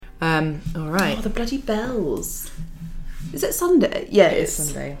a.m. All right. Oh, the bloody bells. Is it Sunday? Yeah, It is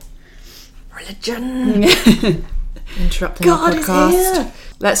Sunday. Religion. Interrupting God our is podcast. here.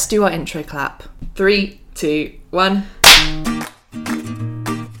 Let's do our intro clap. 3, 2, 1.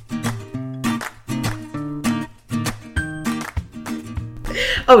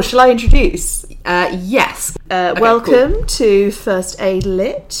 Oh, shall I introduce? Yes. Welcome to First Aid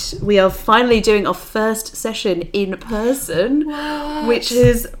Lit. We are finally doing our first session in person, which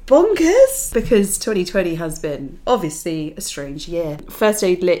is bonkers because 2020 has been obviously a strange year. First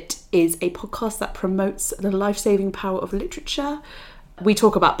Aid Lit is a podcast that promotes the life-saving power of literature. We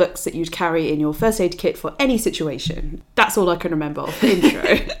talk about books that you'd carry in your first aid kit for any situation. That's all I can remember of the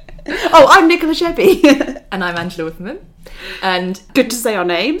intro. Oh, I'm Nicola Shebby. And I'm Angela Whitman. And Good to say our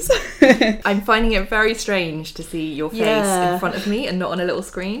names. I'm finding it very strange to see your face Yeah. in front of me and not on a little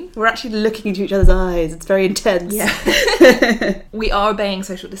screen. We're actually looking into each other's eyes. It's very intense. Yeah. We are obeying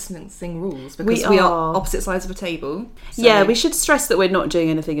social distancing rules because we are are. opposite sides of a table. So Yeah, we should stress that we're not doing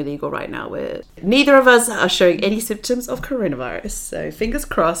anything illegal right now. Neither of us are showing any symptoms of coronavirus, so fingers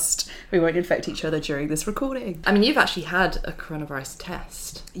crossed we won't infect each other during this recording. I mean, you've actually had a coronavirus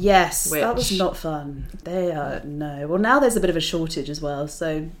test. Yes, that was Which- not fun. No. Well, now there's a bit of a shortage as well,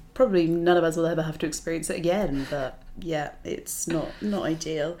 so probably none of us will ever have to experience it again, but yeah, it's not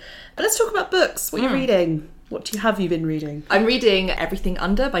ideal. But let's talk about books. What are you reading? What have you been reading? I'm reading Everything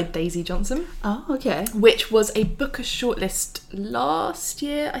Under by Daisy Johnson, Oh, okay. which was a Booker shortlist last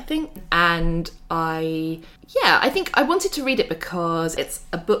year, I think. And I think I wanted to read it because it's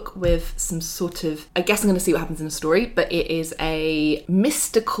a book with some sort of, I guess I'm going to see what happens in the story, but it is a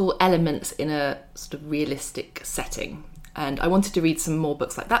mystical elements in a sort of realistic setting. And I wanted to read some more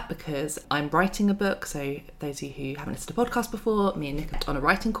books like that because I'm writing a book. So those of you who haven't listened to the podcast before, me and Nick are on a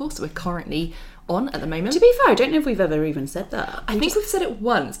writing course that we're currently on at the moment. To be fair, I don't know if we've ever even said that. I think we've said it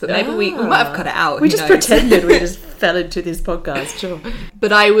once, but maybe we might have cut it out. We who just knows? pretended we just fell into this podcast. Sure.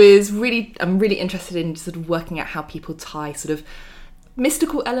 But I'm really interested in sort of working out how people tie sort of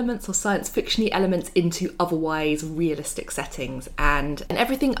mystical elements or science fiction-y elements into otherwise realistic settings. And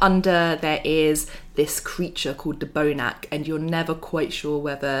Everything Under, there is this creature called the Bonak, and you're never quite sure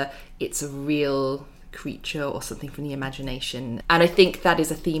whether it's a real creature or something from the imagination. And I think that is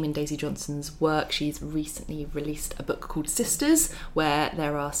a theme in Daisy Johnson's work. She's recently released a book called Sisters, where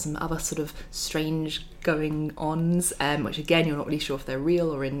there are some other sort of strange going-ons, which again, you're not really sure if they're real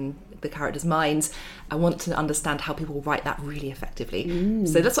or in the characters' minds. I want to understand how people write that really effectively.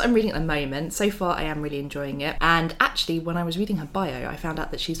 So that's what I'm reading at the moment. So far, I am really enjoying it. And actually, when I was reading her bio, I found out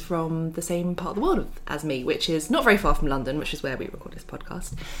that she's from the same part of the world as me, which is not very far from London, which is where we record this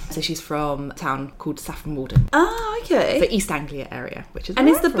podcast. So she's from a town called Saffron Walden, Ah, okay. the East Anglia area, which is And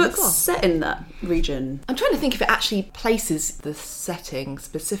where is the I'm from book as well. set in that region? I'm trying to think if it actually places the setting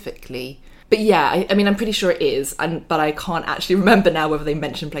specifically. But yeah, I mean, I'm pretty sure it is, but I can't actually remember now whether they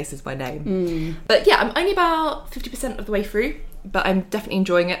mention places by name. But yeah, I'm only about 50% of the way through, but I'm definitely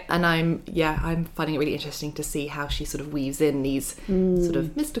enjoying it, and I'm finding it really interesting to see how she sort of weaves in these sort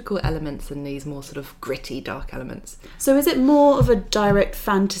of mystical elements and these more sort of gritty, dark elements. So is it more of a direct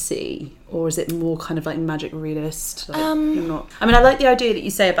fantasy, or is it more kind of like magic realist? Like, you're not... I mean, I like the idea that you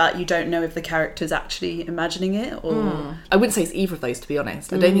say about you don't know if the character's actually imagining it, or... I wouldn't say it's either of those, to be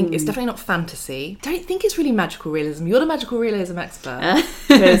honest. I don't think it's definitely not fantasy. I don't think it's really magical realism. You're the magical realism expert,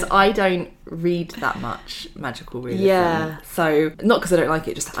 because I don't read that much magical realism. Yeah. So not because I don't like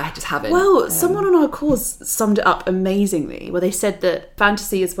it, I just haven't. Well, someone on our course summed it up amazingly, where they said that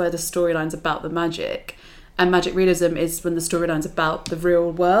fantasy is where the storyline's about the magic, and magic realism is when the storyline's about the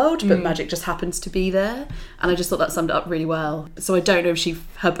real world, but magic just happens to be there. And I just thought that summed it up really well. So I don't know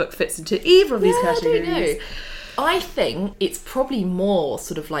if her book fits into either of these categories. I don't know. I think it's probably more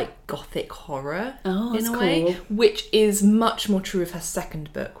sort of like gothic horror Oh, in that's a way, cool. which is much more true of her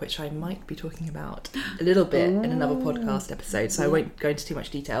second book, which I might be talking about a little bit in another podcast episode, so I won't go into too much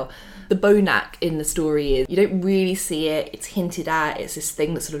detail. The Bonak in the story is, you don't really see it, it's hinted at, it's this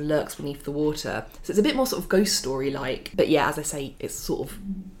thing that sort of lurks beneath the water. So it's a bit more sort of ghost story-like. But yeah, as I say, it's sort of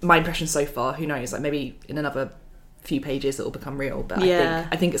my impression so far, who knows, like maybe in another few pages it will become real, but Yeah.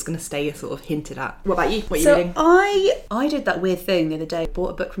 I think it's going to stay sort of hinted at. What about you? What are you So reading? I did that weird thing the other day. Bought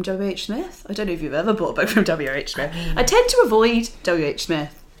a book from W.H. Smith. I don't know if you've ever bought a book from W.H. Smith. I tend to avoid W.H.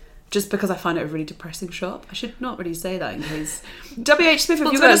 Smith just because I find it a really depressing shop. I should not really say that in case WH Smith, if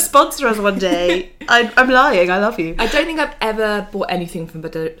you're going to sponsor us one day, I'm lying. I love you. I don't think I've ever bought anything from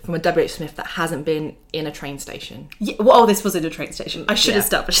a WH Smith that hasn't been in a train station. Yeah, well, this was in a train station. I should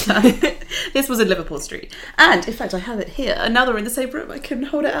establish that. This was in Liverpool Street. And, in fact, I have it here. And now that we're in the same room, I can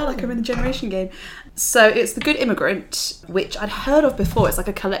hold it out like I'm in the Generation Game. So it's The Good Immigrant, which I'd heard of before. It's like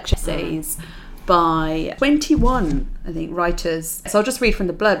a collection of essays by 21, I think, writers. So I'll just read from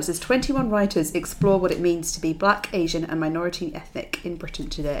the blurb. It says, 21 writers explore what it means to be Black, Asian and minority ethnic in Britain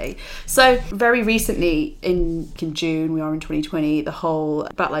today. So very recently, in June, we are in 2020, the whole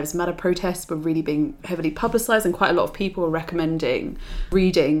Black Lives Matter protests were really being heavily publicised, and quite a lot of people were recommending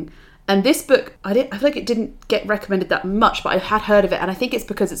reading. And this book, I feel like it didn't get recommended that much, but I had heard of it, and I think it's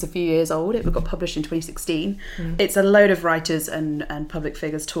because it's a few years old. It got published in 2016. It's a load of writers and public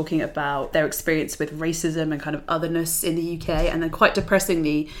figures talking about their experience with racism and kind of otherness in the UK. And then quite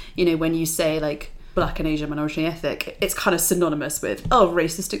depressingly, you know, when you say like Black and Asian minority ethnic, it's kind of synonymous with,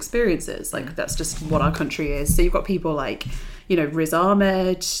 racist experiences. Like that's just what our country is. So you've got people like, you know, Riz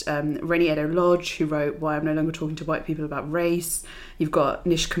Ahmed, Reni Eddo-Lodge, who wrote Why I'm No Longer Talking to White People About Race. You've got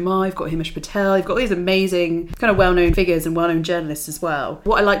Nish Kumar, you've got Himesh Patel, you've got all these amazing kind of well-known figures and well-known journalists as well.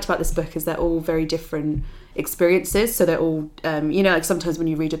 What I liked about this book is they're all very different experiences. So they're all, you know, like sometimes when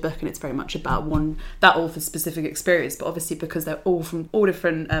you read a book and it's very much about that author's specific experience, but obviously because they're all from all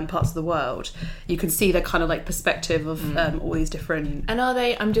different parts of the world, you can see the kind of like perspective of all these different... And are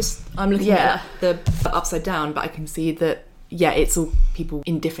they, I'm looking at the upside down, but I can see that it's all people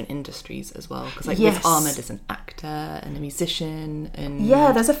in different industries as well. Because like Riz Ahmed is an actor and a musician, and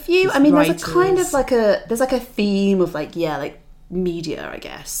there's a few. I mean, writers. There's a kind of like a theme of like media, I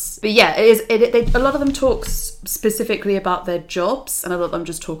guess. But yeah, it is. A lot of them talk specifically about their jobs, and a lot of them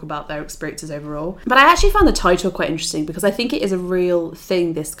just talk about their experiences overall. But I actually found the title quite interesting because I think it is a real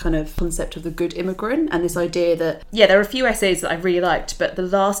thing. This kind of concept of the good immigrant, and this idea that there are a few essays that I really liked, but the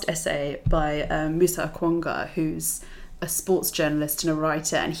last essay by Musa Okwonga, who's a sports journalist and a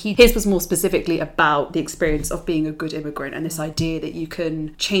writer, and his was more specifically about the experience of being a good immigrant and this idea that you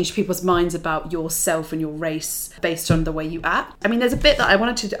can change people's minds about yourself and your race based on the way you act. I mean, there's a bit that I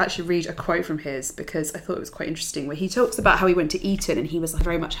wanted to actually read a quote from his because I thought it was quite interesting, where he talks about how he went to Eton, and he was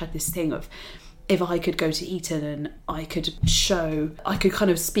very much had this thing of, if I could go to Eton and I could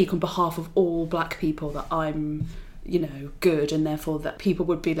kind of speak on behalf of all Black people that I'm, you know, good, and therefore that people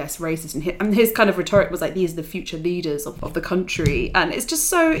would be less racist. And his kind of rhetoric was like, these are the future leaders of the country. And it's just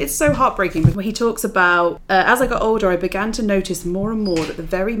so heartbreaking. When he talks about, as I got older, I began to notice more and more that the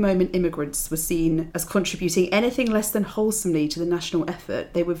very moment immigrants were seen as contributing anything less than wholesomely to the national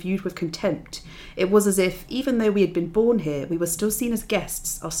effort, they were viewed with contempt. It was as if, even though we had been born here, we were still seen as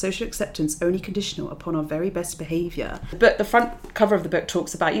guests, our social acceptance only conditional upon our very best behaviour. But the front cover of the book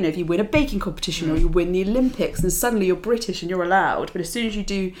talks about, you know, if you win a baking competition or you win the Olympics, and suddenly you're British and you're allowed. But as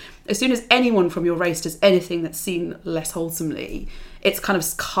soon as anyone from your race does anything that's seen less wholesomely, it's kind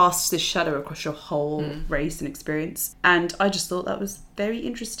of casts this shadow across your whole race and experience. And I just thought that was very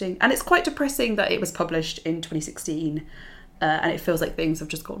interesting. And it's quite depressing that it was published in 2016. And it feels like things have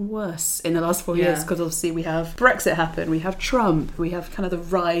just gotten worse in the last 4 years, because obviously we have Brexit happen, we have Trump, we have kind of the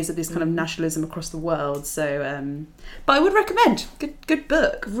rise of this kind of nationalism across the world. So, but I would recommend. Good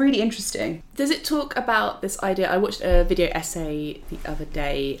book, really interesting. Does it talk about this idea? I watched a video essay the other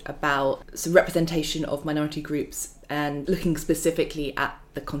day about some representation of minority groups and looking specifically at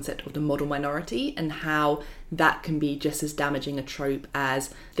the concept of the model minority and how that can be just as damaging a trope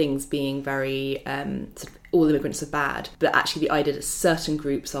as things being very sort of all immigrants are bad, but actually the idea that certain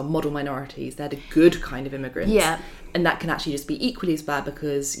groups are model minorities, they're the good kind of immigrants. Yeah. And that can actually just be equally as bad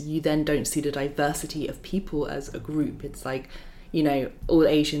because you then don't see the diversity of people as a group. It's like, you know, all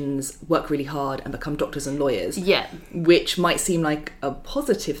Asians work really hard and become doctors and lawyers. Yeah. Which might seem like a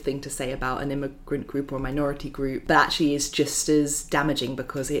positive thing to say about an immigrant group or a minority group, but actually is just as damaging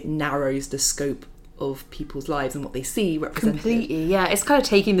because it narrows the scope of people's lives and what they see represented. Completely, yeah. It's kind of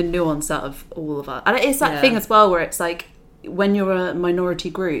taking the nuance out of all of us. And it's that thing as well where it's like, when you're a minority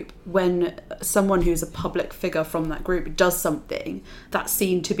group, when someone who's a public figure from that group does something, that's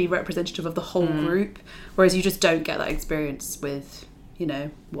seen to be representative of the whole group, whereas you just don't get that experience with, you know,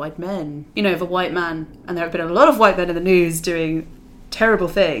 white men. You know, if a white man, and there have been a lot of white men in the news doing terrible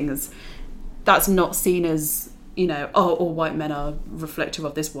things, that's not seen as, you know, all white men are reflective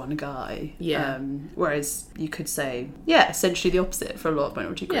of this one guy. Yeah. Whereas you could say, essentially the opposite for a lot of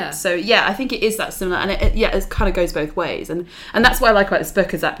minority groups. Yeah. So I think it is that similar, and it kind of goes both ways. And that's what I like about this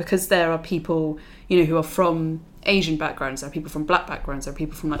book, is that because there are people, you know, who are from Asian backgrounds, there are people from Black backgrounds, there are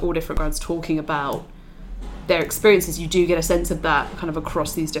people from like all different backgrounds talking about their experiences, you do get a sense of that kind of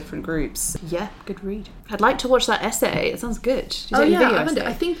across these different groups. Yeah, good read. I'd like to watch that essay. It sounds good.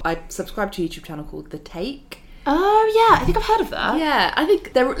 I think I subscribe to a YouTube channel called The Take. Oh yeah, I think I've heard of that. Yeah, I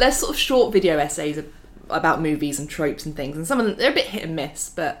think they're sort of short video essays about movies and tropes and things, and some of them, they're a bit hit and miss,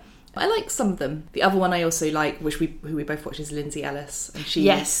 but I like some of them. The other one I also like, who we both watch, is Lindsay Ellis, and she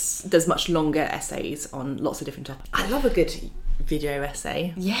does much longer essays on lots of different topics. I love a good video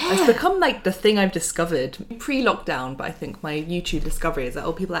essay. Yeah. It's become like the thing I've discovered pre-lockdown, but I think my YouTube discovery is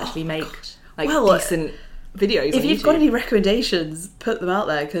that people actually make decent videos. If you've got any recommendations, put them out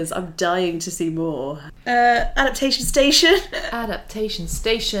there, because I'm dying to see more. Adaptation Station. Adaptation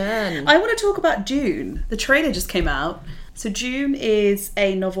Station. I want to talk about Dune. The trailer just came out. So Dune is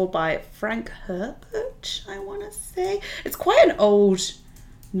a novel by Frank Herbert, I want to say. It's quite an old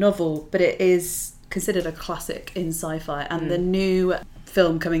novel, but it is considered a classic in sci-fi. And the new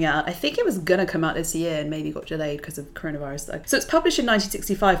film coming out, I think it was going to come out this year and maybe got delayed because of coronavirus. So it's published in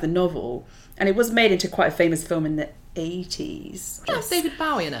 1965, the novel, and it was made into quite a famous film in the 80s. Has David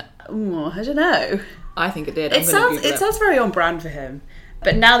Bowie in it? Oh, I don't know. I think it did. It sounds very on brand for him.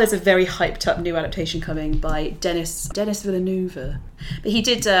 But now there's a very hyped up new adaptation coming by Denis Villeneuve. But he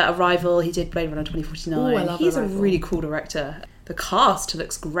did Arrival, he did Blade Runner 2049. Ooh, I love He's Arrival. a really cool director. The cast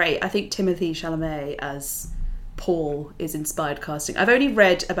looks great. I think Timothée Chalamet as Paul is inspired casting. I've only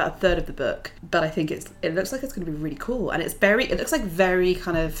read about a third of the book, but I think it looks like it's going to be really cool. And it looks like very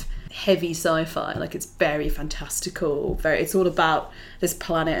kind of heavy sci-fi, like it's very fantastical. It's all about this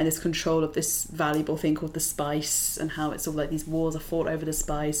planet and this control of this valuable thing called the spice, and how it's all like these wars are fought over the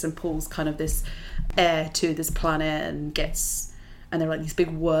spice, and Paul's kind of this heir to this planet and there are like these big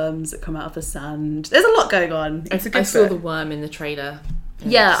worms that come out of the sand. There's a lot going on. It's a good I saw book. the worm in the trailer.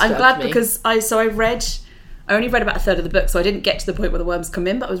 Yeah, I'm glad because I only read about a third of the book, so I didn't get to the point where the worms come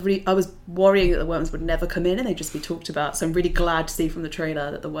in, but I was worrying that the worms would never come in and they'd just be talked about. So I'm really glad to see from the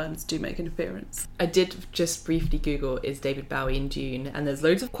trailer that the worms do make an appearance. I did just briefly Google, is David Bowie in Dune? And there's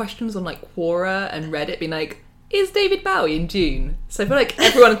loads of questions on like Quora and Reddit being like, is David Bowie in Dune? So I feel like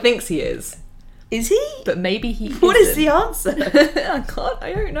everyone thinks he is. Is he? But maybe he isn't. What is the answer?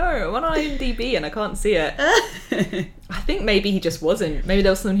 I don't know. I'm on IMDb and I can't see it. I think maybe he just wasn't. Maybe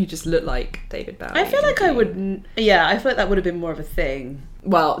there was someone who just looked like David Bowie. I feel like I would... Yeah, I feel like that would have been more of a thing.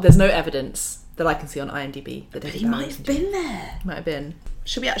 Well, there's no evidence that I can see on IMDb that David He Bowie might have been there. Might have been.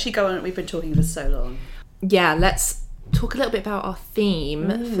 Should we actually go on? We've been talking for so long. Yeah, let's talk a little bit about our theme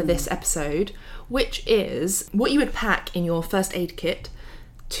for this episode, which is what you would pack in your first aid kit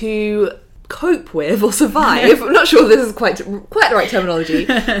to cope with or survive. I'm not sure this is quite the right terminology.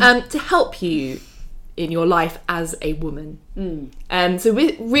 To help you in your life as a woman. So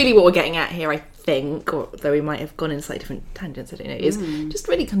really what we're getting at here, I think, although we might have gone in slightly different tangents, I don't know, is just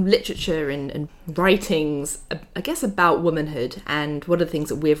really kind of literature and writings, I guess, about womanhood, and what are the things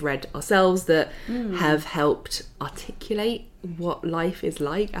that we've read ourselves that have helped articulate what life is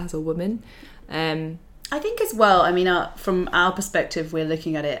like as a woman. I think as well, I mean, from our perspective, we're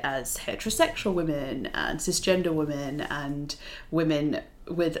looking at it as heterosexual women and cisgender women and women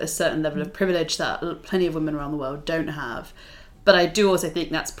with a certain level of privilege that plenty of women around the world don't have. But I do also think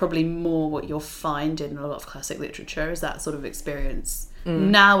that's probably more what you'll find in a lot of classic literature, is that sort of experience.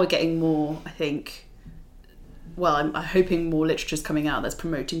 Now we're getting more, I think, well, I'm hoping more literature's coming out that's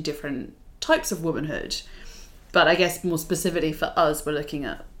promoting different types of womanhood. But I guess more specifically for us, we're looking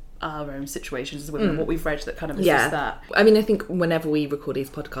at our own situations as women and what we've read that kind of assists that. I mean, I think whenever we record these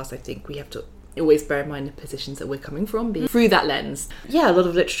podcasts, I think we have to always bear in mind the positions that we're coming from through that lens. Yeah, a lot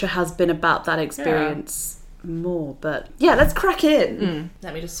of literature has been about that experience more, but yeah, let's crack in.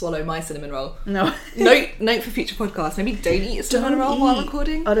 Let me just swallow my cinnamon roll. No. Note for future podcasts, maybe don't eat a cinnamon roll while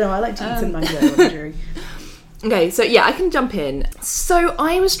recording. I don't know, I like to eat some mango during. Okay, so yeah, I can jump in. So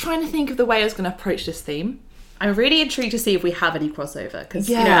I was trying to think of the way I was going to approach this theme. I'm really intrigued to see if we have any crossover, because,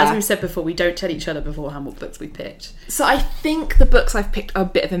 you know, as we said before, we don't tell each other beforehand what books we picked. So I think the books I've picked are a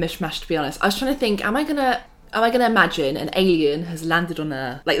bit of a mishmash, to be honest. I was trying to think, am I gonna imagine an alien has landed on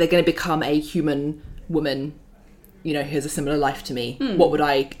Earth, like they're going to become a human woman, you know, who has a similar life to me? What would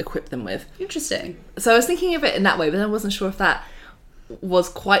I equip them with? Interesting. So I was thinking of it in that way, but then I wasn't sure if that was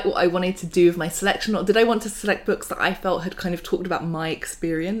quite what I wanted to do with my selection, or did I want to select books that I felt had kind of talked about my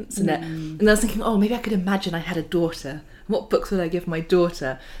experience and I was thinking, oh, maybe I could imagine I had a daughter. What books would I give my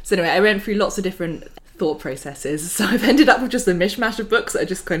daughter? So anyway, I went through lots of different thought processes, so I've ended up with just a mishmash of books that are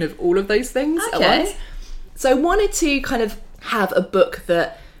just kind of all of those things at once. So I wanted to kind of have a book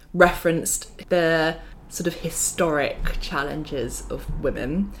that referenced the sort of historic challenges of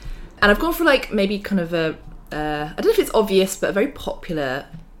women, and I've gone for like maybe kind of a I don't know if it's obvious, but a very popular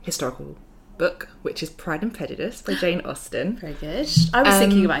historical book, which is Pride and Prejudice by Jane Austen. Very good. I was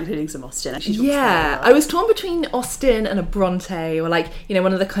thinking about including some Austen. Actually, I was torn between Austen and a Bronte, or like, you know,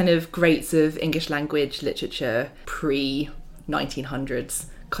 one of the kind of greats of English language literature pre-1900s,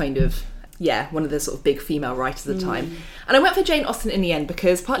 kind of, one of the sort of big female writers of the time. And I went for Jane Austen in the end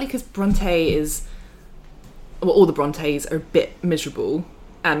partly because Bronte is, well, all the Brontes are a bit miserable,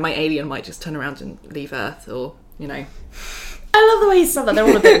 and my alien might just turn around and leave Earth, or, you know. I love the way you said that. They're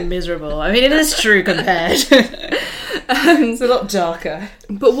all a bit miserable. I mean, it is true compared. It's a lot darker.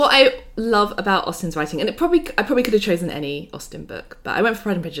 But what I love about Austen's writing, and I probably could have chosen any Austen book, but I went for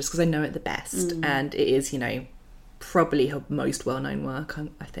Pride and Prejudice because I know it the best, and it is, you know, probably her most well-known work,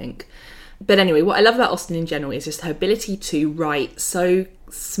 I think. But anyway, what I love about Austen in general is just her ability to write so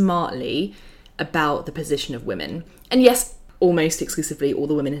smartly about the position of women. And yes, almost exclusively all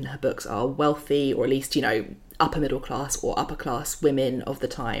the women in her books are wealthy, or at least, you know, upper middle class or upper class women of the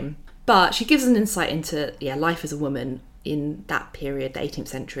time. But she gives an insight into life as a woman in that period, the 18th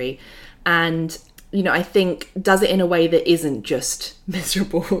century. And, you know, I think does it in a way that isn't just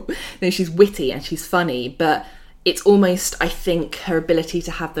miserable. You know, she's witty and she's funny, but it's almost, I think, her ability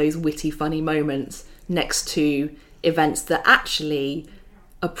to have those witty, funny moments next to events that actually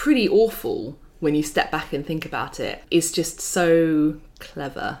are pretty awful when you step back and think about it is just so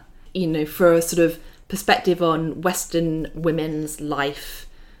clever. You know, for a sort of perspective on Western women's life,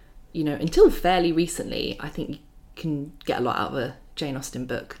 you know, until fairly recently, I think you can get a lot out of a Jane Austen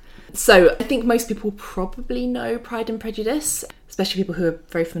book. So I think most people probably know Pride and Prejudice, especially people who are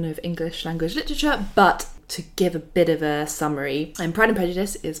very familiar with English language literature, but to give a bit of a summary, Pride and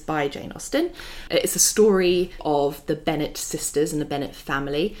Prejudice is by Jane Austen. It's a story of the Bennet sisters and the Bennet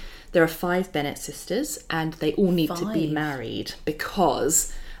family. There are 5 Bennet sisters, and they all need to be married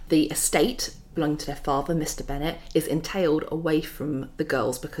because the estate belonging to their father, Mr. Bennet, is entailed away from the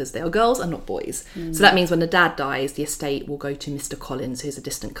girls because they are girls and not boys. So that means when the dad dies, the estate will go to Mr. Collins, who's a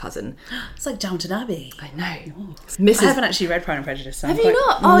distant cousin. It's like Downton Abbey. I know. I haven't actually read Pride and Prejudice. So have you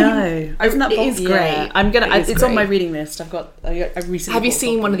not? Oh, no. Isn't that great? Yeah. I'm gonna. It's on my reading list. I recently. Have you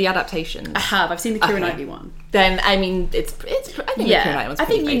seen one of the adaptations? I have. I've seen the Keira Knightley one. Then I mean, I think the Keira Knightley one's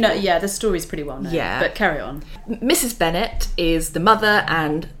pretty faithful. You know. Yeah, the story's pretty well known. Yeah, but carry on. Mrs. Bennet is the mother,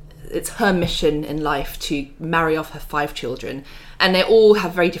 and it's her mission in life to marry off her 5 children, and they all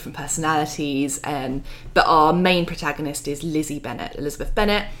have very different personalities, but our main protagonist is Lizzie Bennet, Elizabeth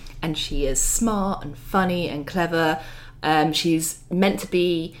Bennet, and she is smart and funny and clever. She's meant to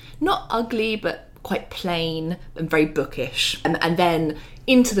be not ugly but quite plain and very bookish, and then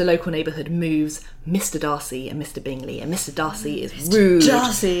into the local neighbourhood moves Mr. Darcy and Mr. Bingley, and Mr. Darcy is rude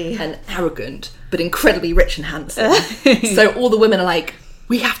and arrogant but incredibly rich and handsome. So all the women are like,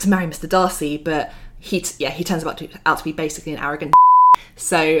 we have to marry Mr. Darcy, but he turns out to be basically an arrogant.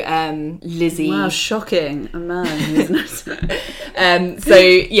 So Lizzie, wow, shocking, a man who's not. and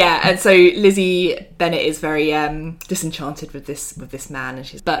so Lizzie Bennet is very disenchanted with this man,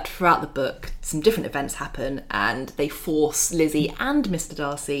 but throughout the book, some different events happen, and they force Lizzie and Mr.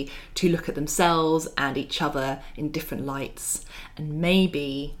 Darcy to look at themselves and each other in different lights, and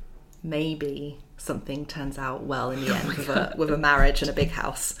maybe something turns out well in the end with a marriage and a big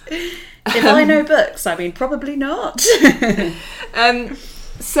house. If I know books, I mean, probably not.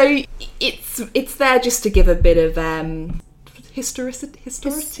 So it's there just to give a bit of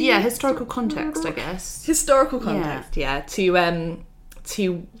historical context, I guess. Historical context,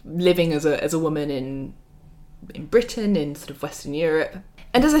 to living as a woman in Britain, in sort of Western Europe.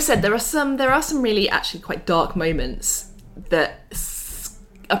 And as I said, there are some really actually quite dark moments that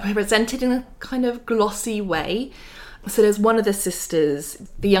are presented in a kind of glossy way. So there's one of the sisters,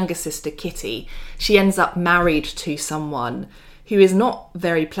 the youngest sister, Kitty. She ends up married to someone who is not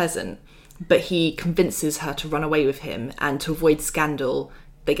very pleasant, but he convinces her to run away with him, and to avoid scandal,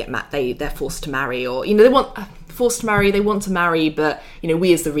 they're forced to marry, or, you know, they want to marry, but, you know,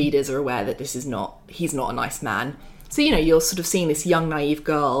 we as the readers are aware that he's not a nice man. So, you know, you're sort of seeing this young naive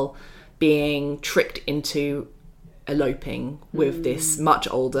girl being tricked into eloping with this much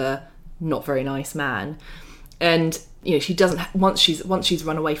older, not very nice man, and, you know, she doesn't. Once she's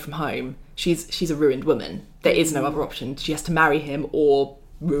run away from home, she's a ruined woman. There is no other option. She has to marry him or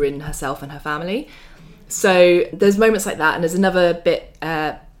ruin herself and her family. So there's moments like that, and there's another bit.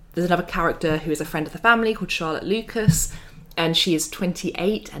 There's another character who is a friend of the family called Charlotte Lucas, and she is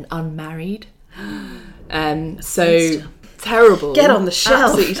 28 and unmarried. So terrible. Get on the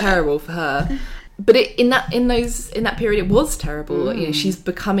shelf. Absolutely terrible for her. But in that period, it was terrible. You know, she's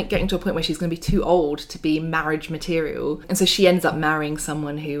getting to a point where she's going to be too old to be marriage material, and so she ends up marrying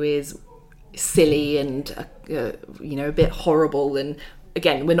someone who is silly and a bit horrible and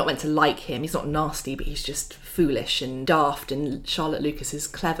again, we're not meant to like him. He's not nasty, but he's just foolish and daft, and Charlotte Lucas is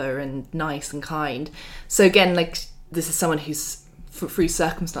clever and nice and kind. So again, like, this is someone who's through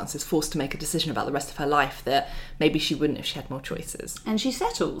circumstances forced to make a decision about the rest of her life that maybe she wouldn't if she had more choices. And she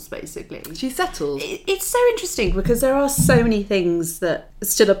settles, basically. She settles. It's so interesting because there are so many things that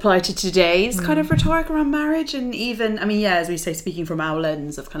still apply to today's kind of rhetoric around marriage, and even, I mean, yeah, as we say, speaking from our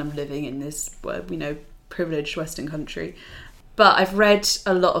lens of kind of living in this, you know, privileged Western country. But I've read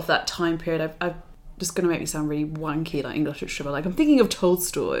a lot of that time period. I've just going to make me sound really wanky, like English literature, but like I'm thinking of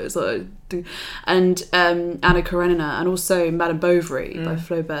Tolstoy and Anna Karenina, and also Madame Bovary by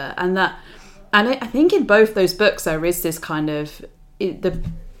Flaubert, and I think in both those books there is this kind of, the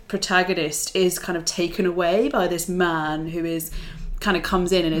protagonist is kind of taken away by this man who is kind of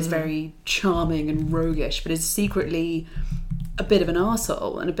comes in and is very charming and roguish, but is secretly a bit of an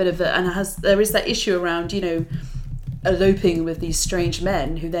arsehole and a bit of there is that issue around, you know, eloping with these strange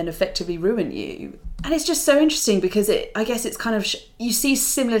men who then effectively ruin you. And it's just so interesting because I guess it's kind of, you see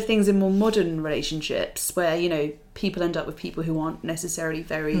similar things in more modern relationships where, you know, people end up with people who aren't necessarily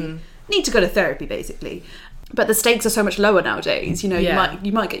need to go to therapy, basically. But the stakes are so much lower nowadays. You know,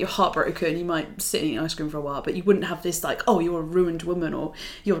 you might get your heart broken, you might sit and eat ice cream for a while, but you wouldn't have this like, oh, you're a ruined woman, or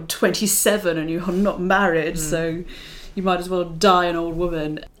you're 27 and you're not married, so you might as well die an old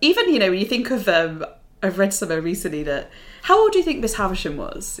woman. Even, you know, when you think of, I've read somewhere recently that, how old do you think Miss Havisham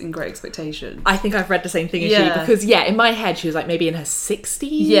was in Great Expectations? I think I've read the same thing as you, because in my head she was like maybe in her 60s.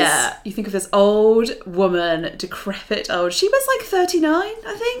 Yeah, you think of this old woman, decrepit old. She was like 39,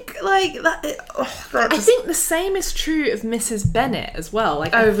 I think. Like that. I think the same is true of Mrs. Bennet as well.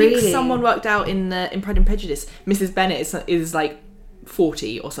 Like, I think really? someone worked out in Pride and Prejudice, Mrs. Bennet is like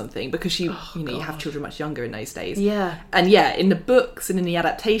 40 or something, because you have children much younger in those days. Yeah. And in the books and in the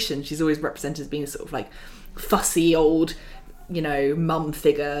adaptation, she's always represented as being sort of like fussy old, you know, mum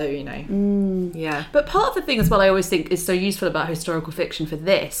figure, you know. Yeah. But part of the thing as well I always think is so useful about historical fiction for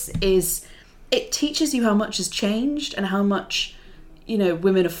this is it teaches you how much has changed and how much, you know,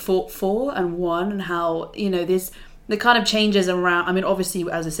 women have fought for and won, and how, you know, there's the kind of changes around. I mean, obviously,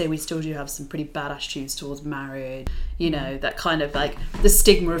 as I say, we still do have some pretty bad attitudes towards marriage, you know, that kind of like the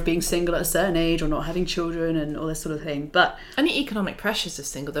stigma of being single at a certain age or not having children and all this sort of thing. But and the economic pressures of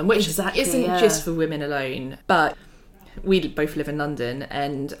singledom, which isn't just for women alone. But we both live in London,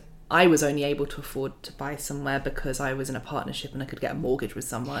 and I was only able to afford to buy somewhere because I was in a partnership and I could get a mortgage with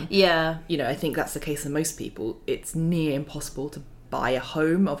someone. Yeah. You know, I think that's the case for most people. It's near impossible to buy a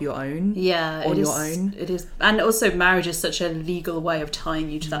home of your own. Yeah, on your own. It is. And also marriage is such a legal way of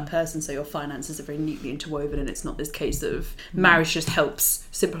tying you to that person, so your finances are very neatly interwoven, and it's not this case of marriage just helps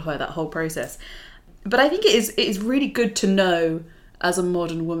simplify that whole process. But I think it is really good to know as a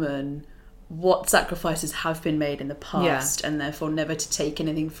modern woman what sacrifices have been made in the past, and therefore never to take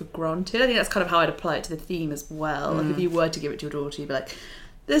anything for granted. I think that's kind of how I'd apply it to the theme as well. Like, if you were to give it to your daughter, you'd be like,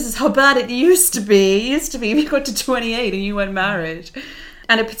 this is how bad it used to be. It used to be we got to 28 and you weren't married.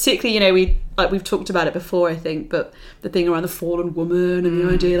 And particularly, you know, we've talked about it before, I think, but the thing around the fallen woman and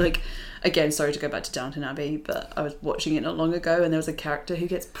the idea, like, again, sorry to go back to Downton Abbey, but I was watching it not long ago, and there was a character who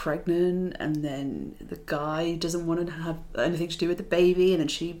gets pregnant, and then the guy doesn't want to have anything to do with the baby, and then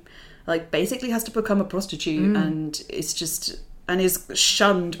she, like, basically has to become a prostitute, and it's just, and is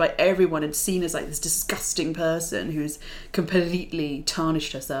shunned by everyone and seen as like this disgusting person who's completely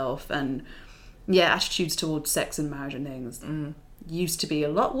tarnished herself. And attitudes towards sex and marriage and things used to be a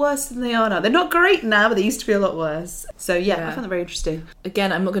lot worse than they are now. They're not great now, but they used to be a lot worse. So I found that very interesting.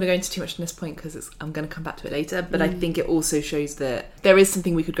 Again, I'm not going to go into too much on this point because I'm going to come back to it later, but I think it also shows that there is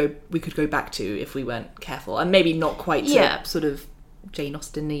something we could go back to if we weren't careful, and maybe not quite to sort of Jane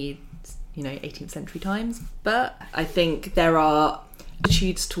Austen-y, you know, 18th century times, but I think there are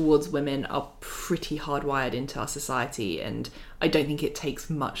attitudes towards women are pretty hardwired into our society, and I don't think it takes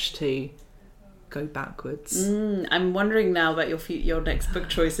much to go backwards. I'm wondering now about your next book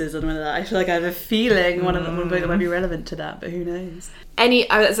choices, and whether I feel like I have a feeling one of them might be relevant to that, but who knows?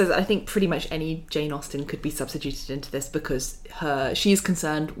 I think pretty much any Jane Austen could be substituted into this, because she's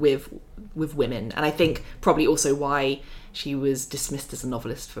concerned with women, and I think probably also why she was dismissed as a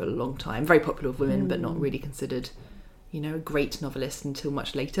novelist for a long time. Very popular with women, but not really considered, you know, a great novelist until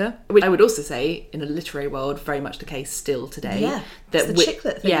much later. Which I would also say, in a literary world, very much the case still today. Yeah, that it's the chick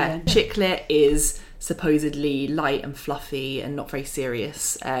lit thing. Yeah, chick lit is supposedly light and fluffy and not very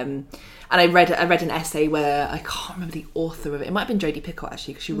serious. And I read an essay where, I can't remember the author of it. It might have been Jodie Picoult,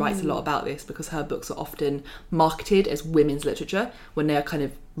 actually, because she writes a lot about this, because her books are often marketed as women's literature when they're kind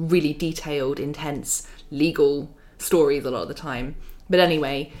of really detailed, intense, legal stories a lot of the time. But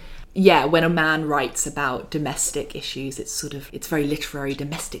anyway, when a man writes about domestic issues, it's very literary,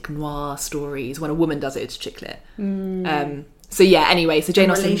 domestic noir stories. When a woman does it, it's chick lit. So Jane Austen,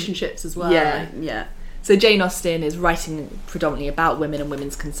 relationships as well. Yeah. So Jane Austen is writing predominantly about women and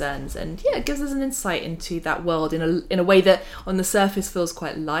women's concerns, and it gives us an insight into that world in a way that on the surface feels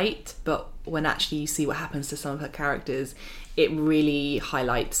quite light, but when actually you see what happens to some of her characters, it really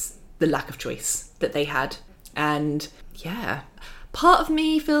highlights the lack of choice that they had. And part of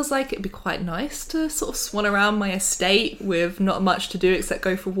me feels like it'd be quite nice to sort of swan around my estate with not much to do except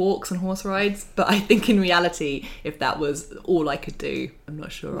go for walks and horse rides. But I think in reality, if that was all I could do, I'm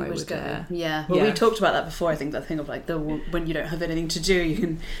not sure I would go. We talked about that before. I think that thing of like when you don't have anything to do, you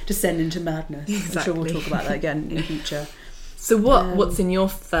can descend into madness. Exactly. I'm sure we'll talk about that again in future. So what's in your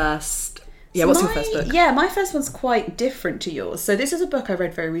first... what's your first book? Yeah, my first one's quite different to yours. So this is a book I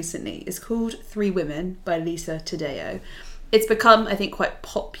read very recently. It's called 3 Women by Lisa Taddeo. It's become, I think, quite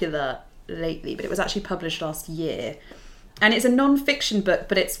popular lately, but it was actually published last year. And it's a non-fiction book,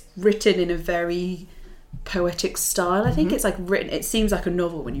 but it's written in a very poetic style. I think it's like written, it seems like a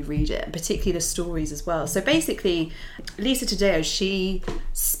novel when you read it, and particularly the stories as well. So basically, Lisa Taddeo, she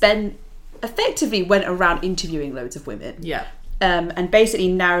effectively went around interviewing loads of women. Yeah. And basically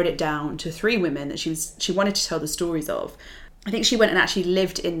narrowed it down to 3 women that she wanted to tell the stories of. I think she went and actually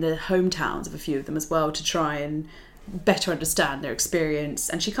lived in the hometowns of a few of them as well to try and better understand their experience.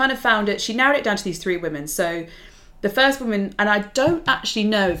 And she kind of she narrowed it down to these 3 women. So the first woman, and I don't actually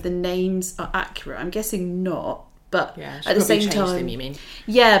know if the names are accurate, I'm guessing not, but at the same time them, you mean?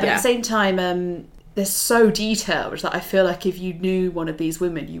 At the same time they're so detailed that I feel like if you knew one of these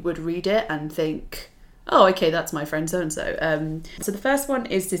women, you would read it and think, oh, okay, that's my friend so-and-so. So the first one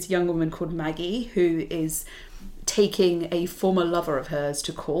is this young woman called Maggie, who is taking a former lover of hers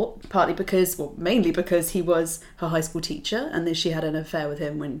to court, mainly because he was her high school teacher, and then she had an affair with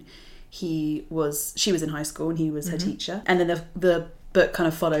him when she was in high school and he was her teacher. And then the book kind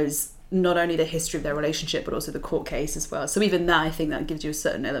of follows not only the history of their relationship, but also the court case as well. So even that, I think that gives you a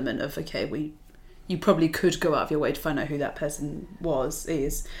certain element of, you probably could go out of your way to find out who that person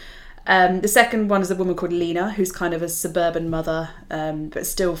is. The second one is a woman called Lena, who's kind of a suburban mother, but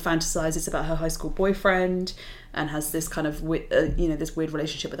still fantasizes about her high school boyfriend and has this kind of this weird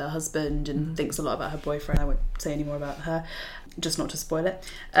relationship with her husband and thinks a lot about her boyfriend. I won't say any more about her, just not to spoil it.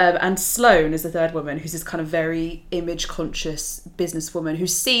 And Sloane is the third woman, who's this kind of very image conscious businesswoman who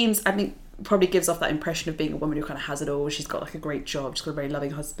seems, I think, probably gives off that impression of being a woman who kind of has it all. She's got like a great job, she's got a very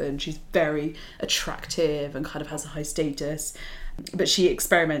loving husband, she's very attractive and kind of has a high status, but she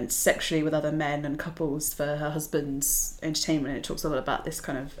experiments sexually with other men and couples for her husband's entertainment, and it talks a lot about this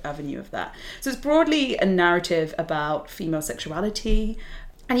kind of avenue of that. So it's broadly a narrative about female sexuality,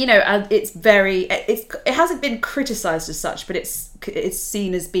 and it hasn't been criticised as such, but it's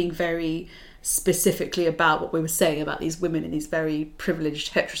seen as being very specifically about what we were saying about these women in these very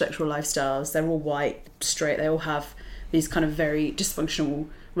privileged heterosexual lifestyles. They're all white, straight, they all have these kind of very dysfunctional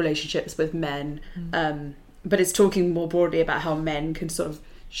relationships with men, but it's talking more broadly about how men can sort of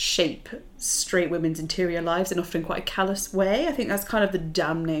shape straight women's interior lives in often quite a callous way. I think that's kind of the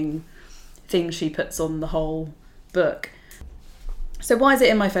damning thing she puts on the whole book. So why is it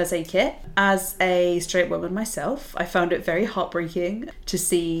in my first aid kit? As a straight woman myself, I found it very heartbreaking to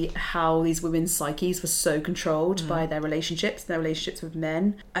see how these women's psyches were so controlled by their relationships with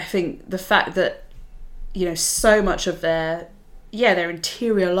men. I think the fact that, so much of their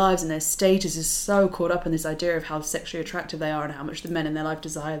interior lives and their status is so caught up in this idea of how sexually attractive they are and how much the men in their life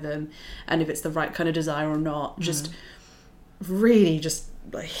desire them, and if it's the right kind of desire or not, just really just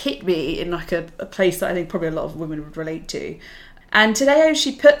hit me in like a place that I think probably a lot of women would relate to. And Taddeo,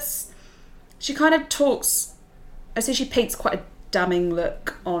 she kind of talks, she paints quite a damning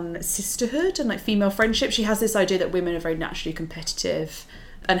look on sisterhood and like female friendship. She has this idea that women are very naturally competitive,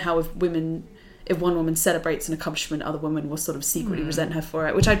 and how if one woman celebrates an accomplishment, other women will sort of secretly resent her for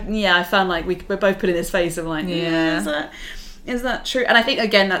it, which I found like we're both putting this face of like, is that true? And I think,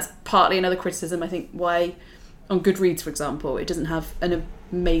 again, that's partly another criticism. I think why on Goodreads, for example, it doesn't have an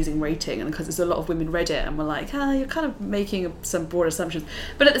amazing rating, and because there's a lot of women read it and we're like, you're kind of making some broad assumptions.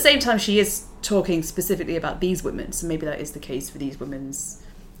 But at the same time, she is talking specifically about these women, so maybe that is the case for these women's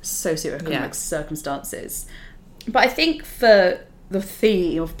socioeconomic circumstances. But I think for the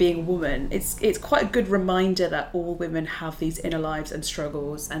theme of being a woman, it's quite a good reminder that all women have these inner lives and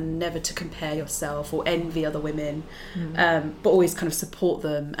struggles, and never to compare yourself or envy other women, but always kind of support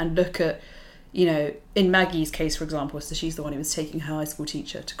them and look at, in Maggie's case, for example, so she's the one who was taking her high school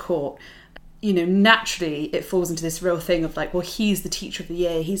teacher to court. you know, naturally it falls into this real thing of like, well, he's the teacher of the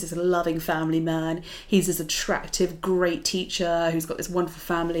year, he's this loving family man, he's this attractive, great teacher who's got this wonderful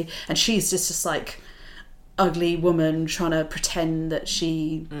family, and she's just like ugly woman trying to pretend that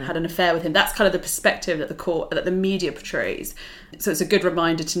she had an affair with him. That's kind of the perspective that the media portrays. So it's a good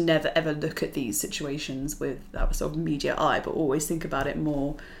reminder to never ever look at these situations with that sort of media eye, but always think about it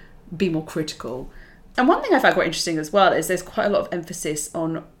more, be more critical. And one thing I found quite interesting as well is there's quite a lot of emphasis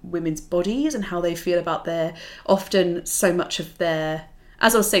on women's bodies and how they feel about often so much of their,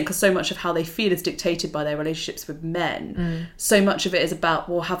 as I was saying, because so much of how they feel is dictated by their relationships with men. So much of it is about,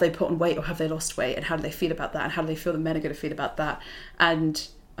 well, have they put on weight or have they lost weight, and how do they feel about that, and how do they feel the men are going to feel about that. And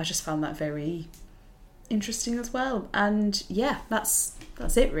I just found that very interesting as well. And yeah, that's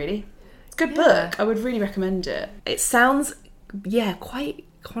it really. It's a good book. I would really recommend it. It sounds, quite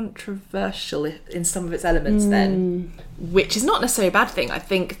controversial in some of its elements then, which is not necessarily a bad thing. I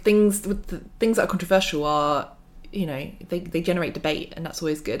think things that are controversial are, you know, they generate debate, and that's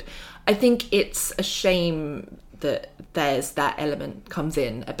always good. I think it's a shame that there's that element comes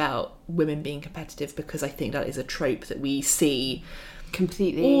in about women being competitive, because I think that is a trope that we see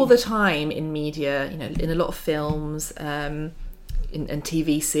completely all the time in media, you know, in a lot of films, in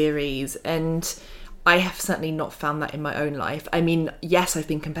TV series, and I have certainly not found that in my own life. I mean, yes, I've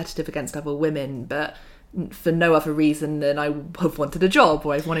been competitive against other women, but for no other reason than I have wanted a job,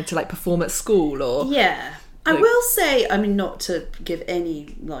 or I've wanted to like perform at school, or I will say, I mean, not to give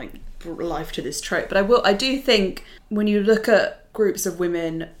any like life to this trope, but I do think when you look at groups of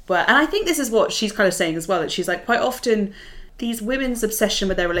women where, and I think this is what she's kind of saying as well, that she's like, quite often these women's obsession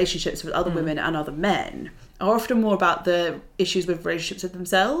with their relationships with other women and other men are often more about the issues with relationships with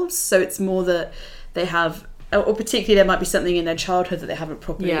themselves. So it's more that they have, or particularly there might be something in their childhood that they haven't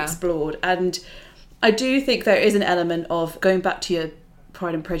properly explored. And I do think there is an element of, going back to your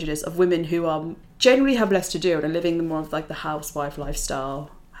Pride and Prejudice, of women who are generally have less to do and are living more of like the housewife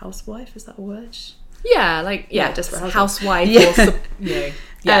lifestyle. Housewife, is that a word? Just housewife,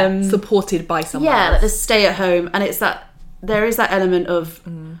 or supported by someone else. Like the stay at home, and it's that there is that element of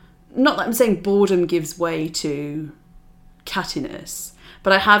not that I'm saying boredom gives way to cattiness,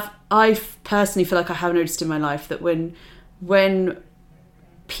 but I personally feel like I have noticed in my life that when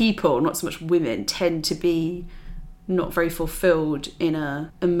people, not so much women, tend to be not very fulfilled in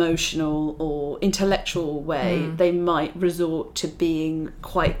a emotional or intellectual way, they might resort to being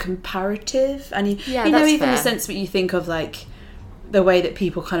quite comparative. And you know, even the sense that you think of like the way that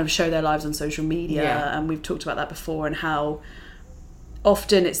people kind of show their lives on social media, and we've talked about that before, and how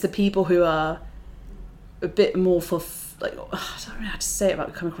often it's the people who are a bit more for like, I don't know how to say it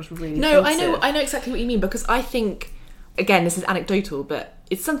without coming across really offensive. I know exactly what you mean, because I think, again, this is anecdotal, but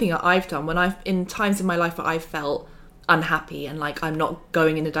it's something that I've done when in times in my life where I've felt unhappy and like I'm not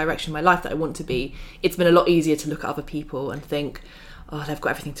going in the direction of my life that I want to be. It's been a lot easier to look at other people and think, oh, they've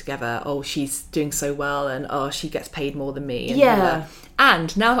got everything together, oh, she's doing so well, and oh, she gets paid more than me,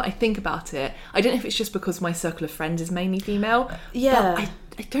 and now that I think about it, I don't know if it's just because my circle of friends is mainly female, but I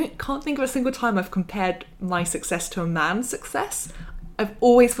can't think of a single time I've compared my success to a man's success. I've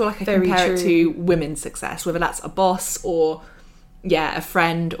always feel like I compare it to women's success, whether that's a boss or a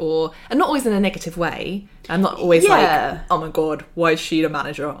friend, and not always in a negative way. I'm not always like, oh my god, why is she a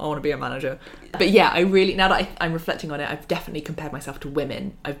manager? I want to be a manager. But I really, now that I'm reflecting on it, I've definitely compared myself to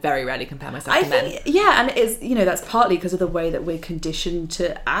women. I very rarely compare myself to men. And it is, you know, that's partly because of the way that we're conditioned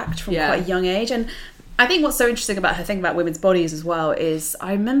to act from quite a young age. And I think what's so interesting about her thing about women's bodies as well is,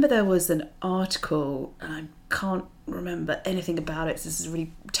 I remember there was an article, and I can't remember anything about it, so this is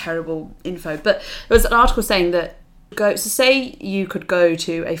really terrible info, but there was an article saying that say you could go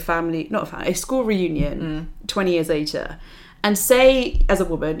to a school reunion 20 years later, and say as a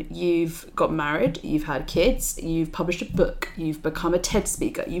woman you've got married, you've had kids, you've published a book, you've become a TED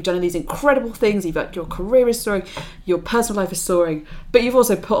speaker, you've done all these incredible things, your career is soaring, your personal life is soaring, but you've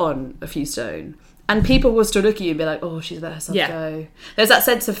also put on a few stone, and people will still look at you and be like, oh, she's let herself go. There's that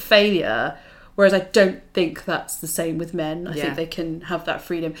sense of failure, whereas I don't think that's the same with men. I think they can have that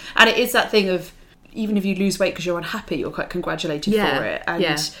freedom, and it is that thing of, even if you lose weight because you're unhappy, you're quite congratulated for it.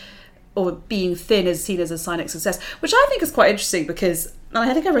 And or being thin is seen as a sign of success, which I think is quite interesting, because, and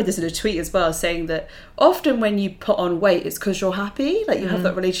I think I read this in a tweet as well, saying that often when you put on weight, it's because you're happy, like you have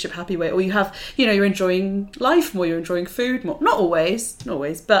that relationship happy weight, or you have, you know, you're enjoying life more, you're enjoying food more. Not always,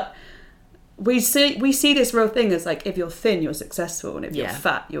 but we see this real thing as like, if you're thin, you're successful, and if you're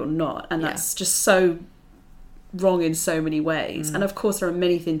fat, you're not. And that's just so wrong in so many ways. And of course there are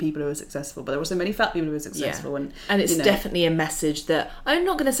many thin people who are successful, but there are also many fat people who are successful, and it's definitely a message that I'm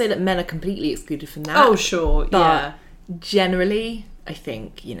not going to say that men are completely excluded from that. Oh sure, but generally I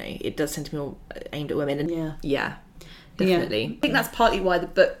think, you know, it does tend to be more aimed at women. And yeah, definitely. Yeah. I think that's partly why the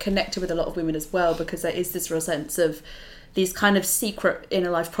book connected with a lot of women as well, because there is this real sense of these kind of secret inner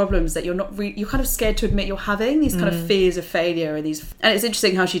life problems that you're not you're kind of scared to admit you're having, these kind of fears of failure, and it's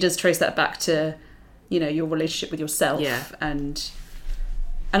interesting how she does trace that back to, you know, your relationship with yourself.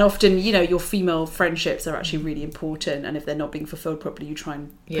 And often, you know, your female friendships are actually really important, and if they're not being fulfilled properly, you try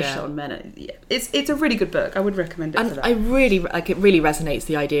and push that on men. It's a really good book. I would recommend it for that. I really like it. Really resonates,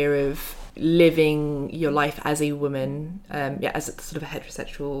 the idea of living your life as a woman, as a sort of a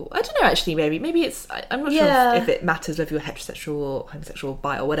heterosexual. I don't know, actually, maybe it's. I'm not sure if it matters whether you're heterosexual or homosexual,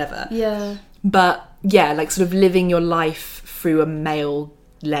 bi or whatever. Yeah. But yeah, like sort of living your life through a male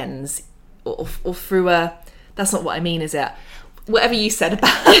lens, or through a. That's not what I mean, is it? Whatever you said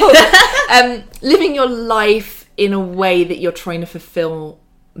about living your life in a way that you're trying to fulfill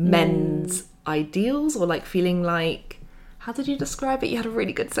men's ideals, or like feeling like, how did you describe it? You had a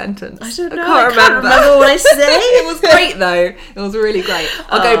really good sentence. I don't know. I can't remember what I said. It was great though. It was really great.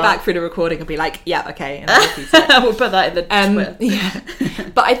 I'll go back through the recording and be like, yeah, okay. And we'll put that in the Twitter. Yeah.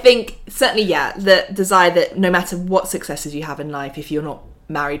 But I think certainly, the desire that no matter what successes you have in life, if you're not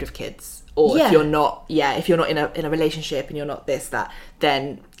married with kids, or if you're not in a relationship and you're not this, that,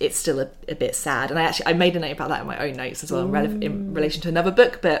 then it's still a bit sad. And I made a note about that in my own notes as well, in relation to another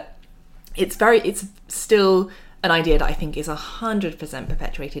book. But it's still an idea that I think is 100%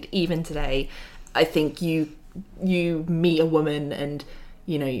 perpetuated even today. I think you meet a woman and,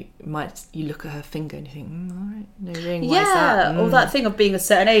 you know, you look at her finger and you think, all right, no ring, why is that? Or that thing of being a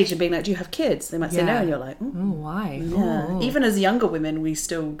certain age and being like, do you have kids? They might say no, and you're like, why? Yeah. Oh. Even as younger women, we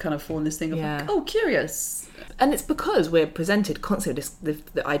still kind of fall in this thing of like, curious. And it's because we're presented constantly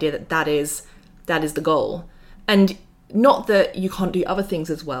with the idea that is the goal. And not that you can't do other things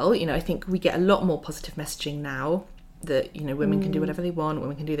as well. You know, I think we get a lot more positive messaging now that, you know, women can do whatever they want,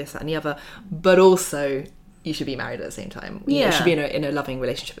 women can do this, that and the other, but also you should be married at the same time. You know, you should be in a loving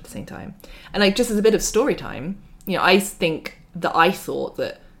relationship at the same time. And like, just as a bit of story time, you know, I thought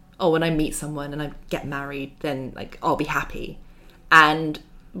that, when I meet someone and I get married, then like I'll be happy. And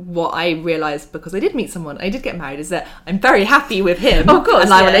what I realised, because I did meet someone, I did get married, is that I'm very happy with him and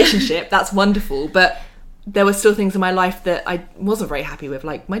our relationship. That's wonderful. But there were still things in my life that I wasn't very happy with,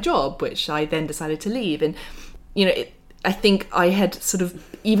 like my job, which I then decided to leave. And, you know, I think I had sort of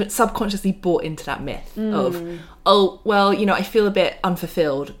even subconsciously bought into that myth of, you know, I feel a bit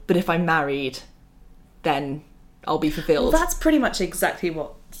unfulfilled, but if I'm married, then I'll be fulfilled. Well, that's pretty much exactly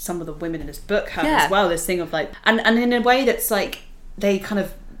what some of the women in this book have as well. This thing of like, and in a way that's like, they kind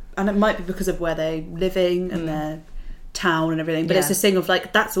of, and it might be because of where they're living and their town and everything, but it's this thing of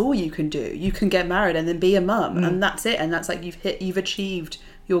like, that's all you can do. You can get married and then be a mum, and that's it. And that's like, you've achieved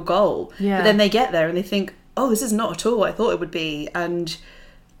your goal. Yeah. But then they get there and they think, this is not at all what I thought it would be. And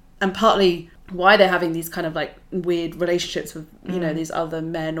partly why they're having these kind of like weird relationships with, you know, these other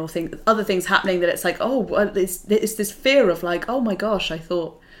men or other things happening, that it's like, it's this fear of like, oh my gosh, I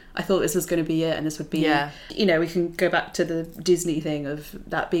thought this was going to be it, and this would be, you know, we can go back to the Disney thing of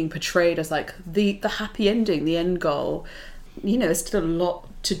that being portrayed as like the happy ending, the end goal. You know, there's still a lot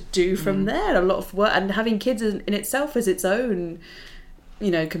to do from there, a lot of work, and having kids in itself is its own,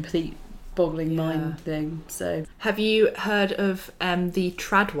 you know, complete boggling mind thing. So, have you heard of the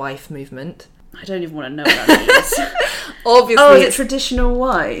tradwife movement? I don't even want to know what that means. Obviously, is it traditional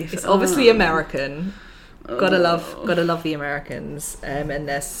wife? It's obviously American. Gotta love the Americans and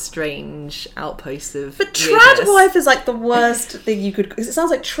their strange outposts of. But trad wife is like the worst thing you could. Because it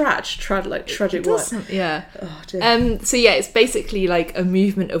sounds like trad like tragic wife. Yeah. Oh dear. So it's basically like a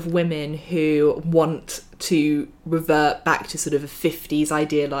movement of women who want to revert back to sort of a 50s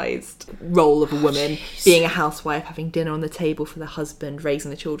idealised role of a woman, being a housewife, having dinner on the table for the husband, raising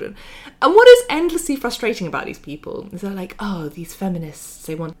the children. And what is endlessly frustrating about these people is they're like, these feminists,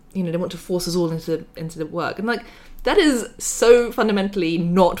 they want to force us all into the work. And like, that is so fundamentally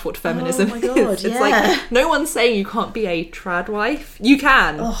not what feminism is. It's like, no one's saying you can't be a trad wife. You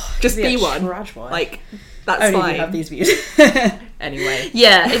can. Just be one. Trad wife. Like, that's only fine. You have these views. Anyway.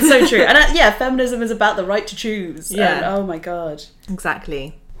 Yeah, it's so true. And feminism is about the right to choose. Yeah. And, oh my God.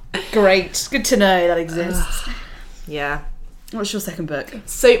 Exactly. Great. Good to know that exists. Yeah. What's your second book?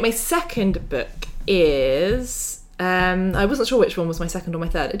 So my second book is... I wasn't sure which one was my second or my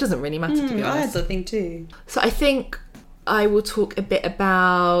third. It doesn't really matter, to be honest. I had the thing too. So I think I will talk a bit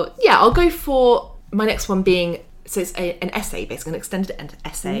about... Yeah, I'll go for my next one being... So it's an essay, basically, an extended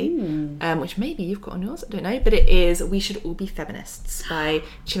essay, which maybe you've got on yours, I don't know. But it is We Should All Be Feminists by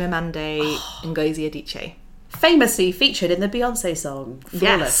Chimamanda Ngozi Adichie. Famously featured in the Beyonce song,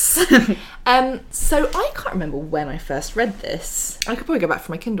 Flawless. Yes. So I can't remember when I first read this. I could probably go back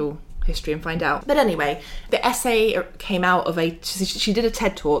through my Kindle history and find out. But anyway, the essay came out of she did a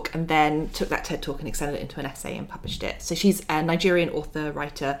TED Talk and then took that TED Talk and extended it into an essay and published it. So she's a Nigerian author,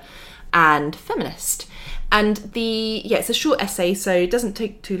 writer, and feminist. And it's a short essay, so it doesn't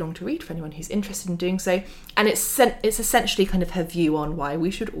take too long to read for anyone who's interested in doing so. And it's essentially kind of her view on why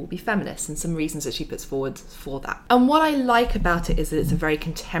we should all be feminists and some reasons that she puts forward for that. And what I like about it is that it's a very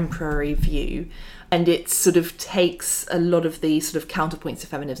contemporary view, and it sort of takes a lot of the sort of counterpoints to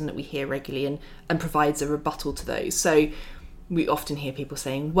feminism that we hear regularly and provides a rebuttal to those. So we often hear people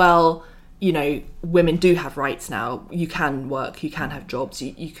saying, well, you know, women do have rights now. You can work, you can have jobs,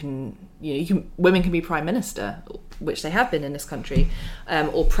 women can be prime minister, which they have been in this country,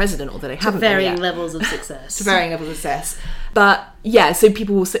 or president, although they haven't been yet. To varying levels of success. To varying levels of success. But yeah, so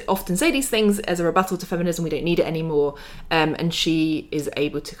people will often say these things as a rebuttal to feminism. We don't need it anymore. And she is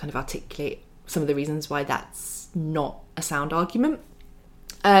able to kind of articulate some of the reasons why that's not a sound argument.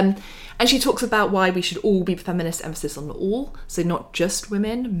 And she talks about why we should all be feminist, emphasis on all, so not just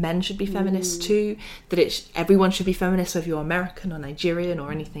women, men should be feminists too, that everyone should be feminist, whether you're American or Nigerian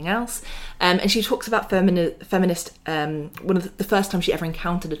or anything else. And she talks about feminist, one of the first time she ever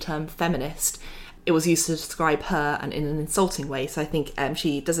encountered the term feminist, it was used to describe her and in an insulting way. So I think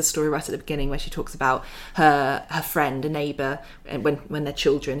she does a story right at the beginning where she talks about her friend, a neighbour, and when they're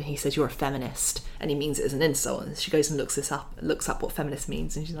children, he says, "You're a feminist," and he means it as an insult. And she goes and looks up what feminist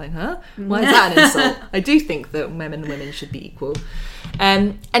means, and she's like, "Huh? Why is that an insult?" I do think that men and women should be equal.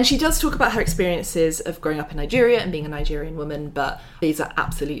 And she does talk about her experiences of growing up in Nigeria and being a Nigerian woman, but these are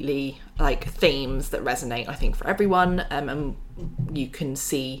absolutely like themes that resonate, I think, for everyone. And you can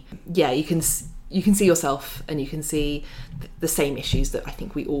see yourself, and you can see the same issues that I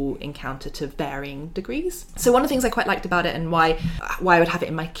think we all encounter to varying degrees. So one of the things I quite liked about it, and why I would have it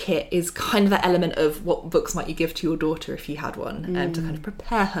in my kit, is kind of that element of what books might you give to your daughter if you had one, to kind of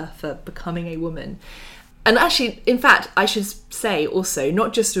prepare her for becoming a woman. And actually, in fact, I should say also,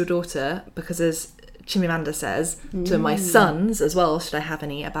 not just your daughter, because as Chimamanda says, to my sons as well, should I have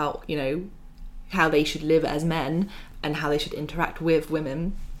any, about, you know, how they should live as men and how they should interact with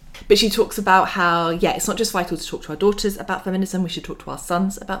women. But she talks about how, it's not just vital to talk to our daughters about feminism, we should talk to our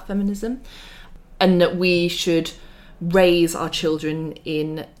sons about feminism, and that we should raise our children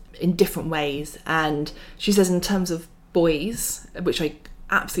in different ways. And she says in terms of boys, which I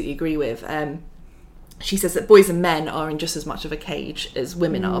absolutely agree with, she says that boys and men are in just as much of a cage as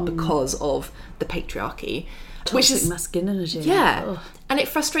women are because of the patriarchy. Which is masculinity. Yeah. Ugh. And it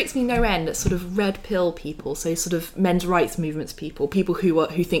frustrates me no end that sort of red pill people, so sort of men's rights movements people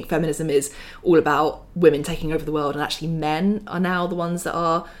who think feminism is all about women taking over the world, and actually men are now the ones that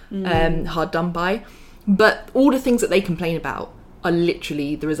are hard done by. But all the things that they complain about are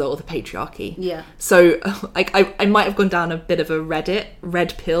literally the result of the patriarchy. Yeah. So I might have gone down a bit of a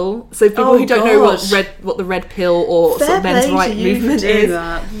red pill. So people who don't know what the red pill or sort of men's right movement is.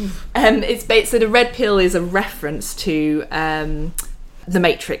 So the red pill is a reference to the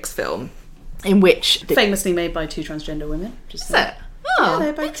Matrix film, in which famously made by two transgender women. I didn't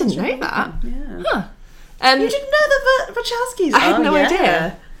know that. Yeah. Huh. You didn't know the Wachowskis? I had no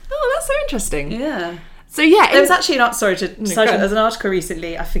idea. Oh, that's so interesting. Yeah. So yeah, there was actually there's an article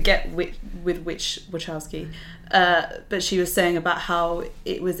recently, I forget which Wachowski, but she was saying about how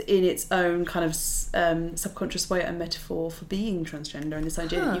it was in its own kind of subconscious way a metaphor for being transgender, and this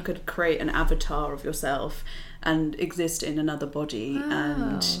idea that you could create an avatar of yourself and exist in another body.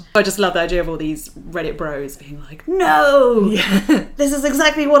 And I just love the idea of all these Reddit bros being like, no, this is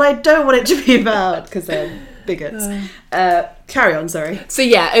exactly what I don't want it to be about, because they're bigots. Carry on, sorry. So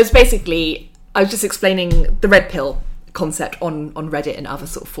yeah, it was basically, I was just explaining the red pill concept on Reddit and other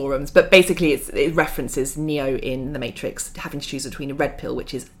sort of forums, but basically it references Neo in The Matrix having to choose between a red pill,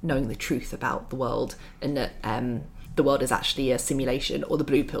 which is knowing the truth about the world, and that the world is actually a simulation, or the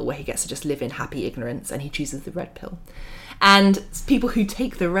blue pill, where he gets to just live in happy ignorance, and he chooses the red pill. And people who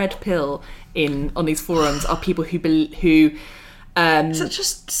take the red pill on these forums are people who such a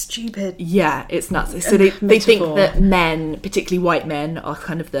stupid, it's nuts. So they think that men, particularly white men, are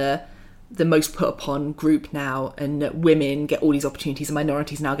kind of the most put upon group now, and that women get all these opportunities and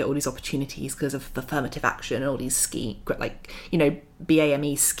minorities now get all these opportunities because of affirmative action and all these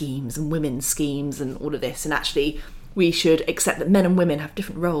BAME schemes and women's schemes and all of this. And actually we should accept that men and women have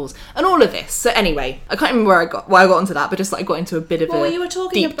different roles, and all of this. So anyway, I can't remember why I got onto that, but just like got into a bit of you were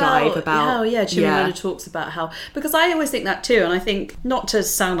talking deep dive about Chimamanda talks about how, because I always think that too, and I think, not to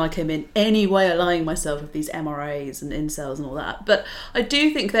sound like I'm in any way aligning myself with these MRAs and incels and all that, but I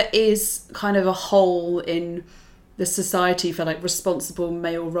do think there is kind of a hole in the society for like responsible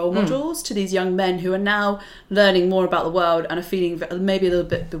male role models to these young men who are now learning more about the world and are feeling maybe a little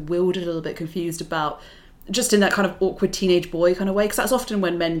bit bewildered, a little bit confused about, just in that kind of awkward teenage boy kind of way, because that's often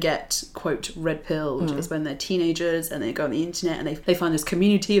when men get, quote, red pilled, is when they're teenagers and they go on the internet and they find this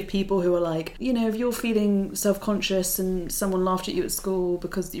community of people who are like, you know, if you're feeling self-conscious and someone laughed at you at school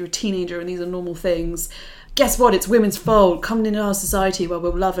because you're a teenager and these are normal things, guess what, it's women's fault. Come into our society where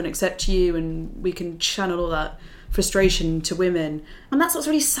we'll love and accept you and we can channel all that frustration to women. And that's what's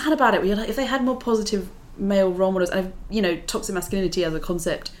really sad about it. We're like, if they had more positive male role models, and you know, toxic masculinity as a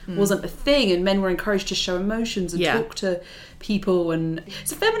concept wasn't a thing, and men were encouraged to show emotions and talk to people, and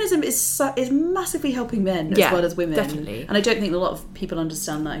so feminism is massively helping men as well as women, definitely. And I don't think a lot of people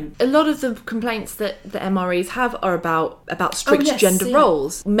understand that. A lot of the complaints that the MREs have are about strict gender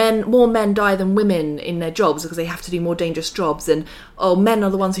roles. More men die than women in their jobs because they have to do more dangerous jobs, and men are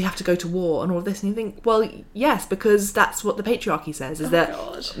the ones who have to go to war and all of this. And you think, well, yes, because that's what the patriarchy says, is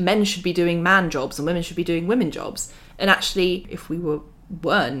that men should be doing man jobs and women should be doing women jobs. And actually, if we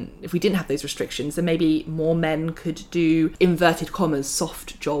didn't have those restrictions, then maybe more men could do, inverted commas,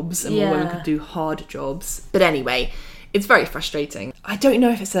 soft jobs, and more women could do hard jobs. But anyway, it's very frustrating. I don't know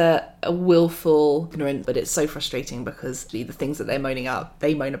if it's a willful ignorance, but it's so frustrating because the things that they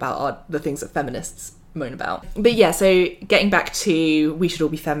moan about are the things that feminists moan about. But yeah, so getting back to we should all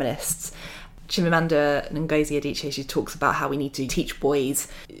be feminists, Chimamanda Ngozi Adichie, she talks about how we need to teach boys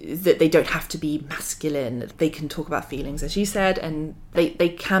that they don't have to be masculine. They can talk about feelings, as you said, and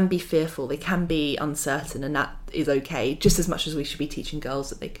they can be fearful, they can be uncertain, and that is okay, just as much as we should be teaching girls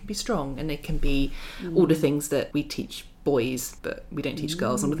that they can be strong and they can be all the things that we teach boys but we don't teach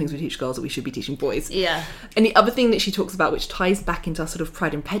girls, and all the things we teach girls that we should be teaching boys. Yeah. And the other thing that she talks about, which ties back into our sort of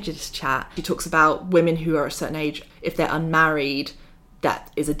Pride and Prejudice chat, she talks about women who are a certain age, if they're unmarried,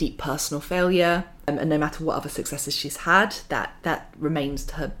 that is a deep personal failure, and no matter what other successes she's had, that remains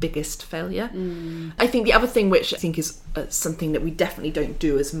her biggest failure. I think the other thing, which I think is something that we definitely don't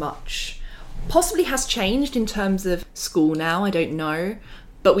do as much, possibly has changed in terms of school now, I don't know,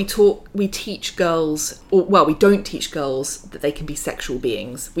 but we teach girls, we don't teach girls that they can be sexual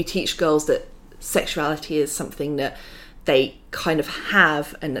beings. We teach girls that sexuality is something that they kind of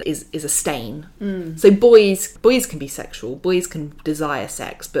have and is a stain. So boys can be sexual, boys can desire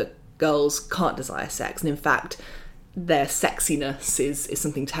sex, but girls can't desire sex, and in fact their sexiness is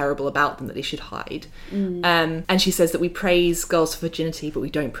something terrible about them that they should hide. And she says that we praise girls for virginity, but we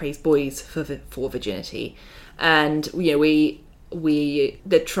don't praise boys for virginity. And you know,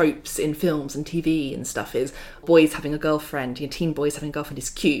 the tropes in films and TV and stuff is boys having a girlfriend, teen boys having a girlfriend is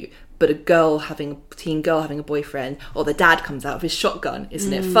cute, but a teen girl having a boyfriend, or the dad comes out with his shotgun,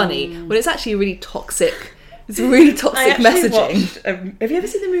 isn't it funny? When it's actually a really toxic, messaging. Have you ever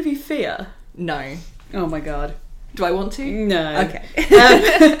seen the movie Fear? No. Oh my god. Do I want to? No. Okay.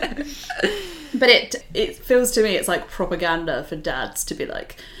 But it feels to me it's like propaganda for dads to be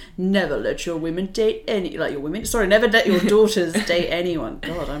like, never let your women date never let your daughters date anyone.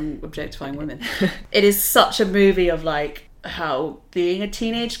 God, I'm objectifying women. It is such a movie of like how being a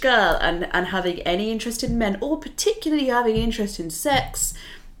teenage girl and having any interest in men, or particularly having interest in sex,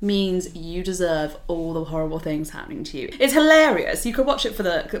 means you deserve all the horrible things happening to you. It's hilarious. You could watch it for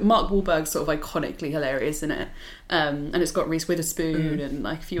Mark Wahlberg's sort of iconically hilarious in it, and it's got Reese Witherspoon and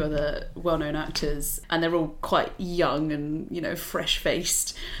like a few other well-known actors, and they're all quite young and, you know,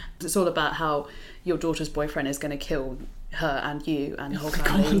 fresh-faced. It's all about how your daughter's boyfriend is going to kill her and you and the whole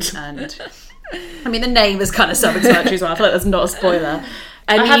family. And I mean, the name is kind of self-explanatory as well. I feel like that's not a spoiler.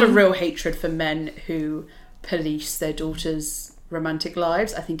 I have a real hatred for men who police their daughters' romantic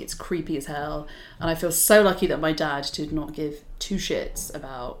lives. I think it's creepy as hell, and I feel so lucky that my dad did not give two shits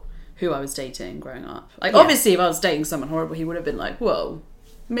about who I was dating growing up. Like, obviously, if I was dating someone horrible, he would have been like, whoa.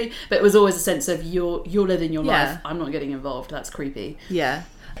 Me. But it was always a sense of you're living your life, I'm not getting involved. That's creepy. Yeah.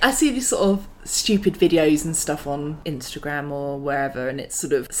 I see these sort of stupid videos and stuff on Instagram or wherever, and it's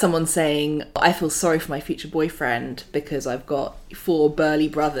sort of someone saying, I feel sorry for my future boyfriend because I've got 4 burly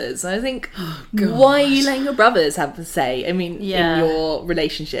brothers. And I think, why are you letting your brothers have a say? I mean, in your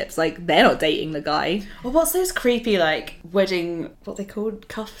relationships, like, they're not dating the guy. Well, what's those creepy, like, wedding, what they called?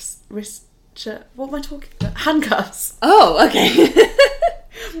 Cuffs? Wrist? What am I talking about? Handcuffs. Oh, okay.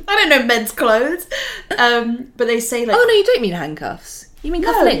 I don't know men's clothes. But they say, like... Oh, no, you don't mean handcuffs. You mean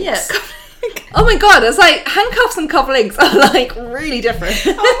cufflinks? Yeah. Oh my god, it's like handcuffs and cufflinks are like really different.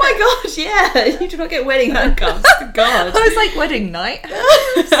 Oh my gosh, yeah. You do not get wedding handcuffs. God. I was like, wedding night?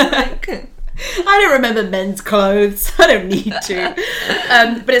 I don't remember men's clothes. I don't need to.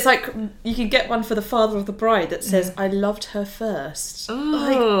 But it's like, you can get one for the father of the bride that says, I loved her first.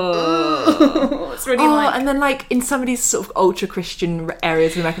 Oh. It's really like... And then like in some of these sort of ultra-Christian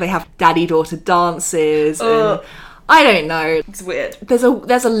areas in America, they have daddy-daughter dances and... I don't know. It's weird. There's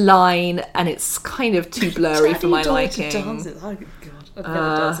a line, and it's kind of too blurry for my liking. Dances. Oh god, I've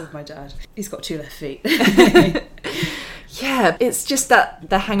never danced with my dad. He's got 2 left feet. Yeah, it's just that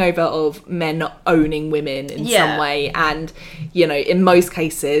the hangover of men not owning women in some way, and you know, in most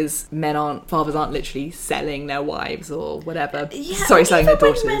cases, fathers aren't literally selling their wives or whatever. Yeah, selling their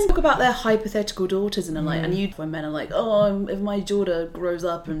daughters. When men talk about their hypothetical daughters and when men are like, oh, if my daughter grows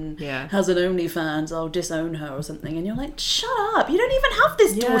up and has an OnlyFans, I'll disown her or something, and you're like, shut up, you don't even have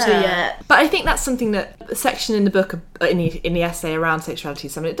this daughter yet. But I think that's something that a section in the book, in the essay around sexuality,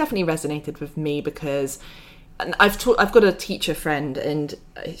 something that definitely resonated with me because. And I've got a teacher friend, and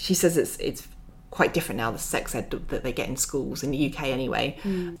she says it's quite different now, the sex ed that they get in schools in the UK anyway,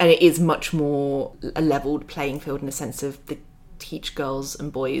 and it is much more a levelled playing field in the sense of they teach girls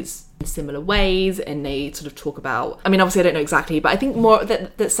and boys in similar ways, and they sort of talk about, I mean, obviously I don't know exactly, but I think more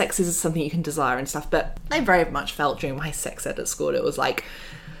that sex is something you can desire and stuff, but I very much felt during my sex ed at school, it was like,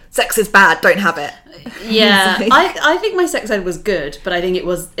 sex is bad, don't have it. Yeah, I think my sex ed was good, but I think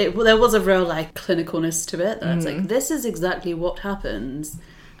there was a real like clinicalness to it. That it's like, this is exactly what happens.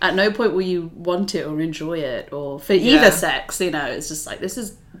 At no point will you want it or enjoy it, or for either sex, you know, it's just like, this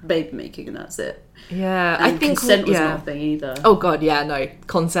is baby making and that's it. Yeah, and I think consent was nothing either. Oh god, yeah, no,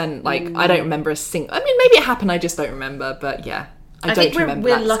 consent, like, I don't remember a single, I mean, maybe it happened, I just don't remember, but yeah, I don't remember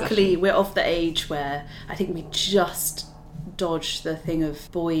that luckily, we're off the age where I think we just dodge the thing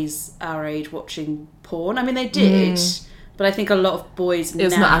of boys our age watching porn. I mean, they did, but I think a lot of boys now...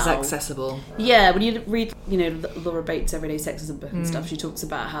 It's not as accessible. Yeah, when you read, you know, Laura Bates' Everyday Sexism book and stuff, she talks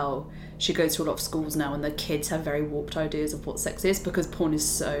about how she goes to a lot of schools now and the kids have very warped ideas of what sex is because porn is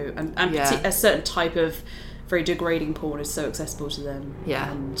so... And a certain type of very degrading porn is so accessible to them.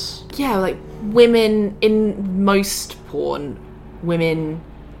 Yeah. And... Yeah, like, women, in most porn, women...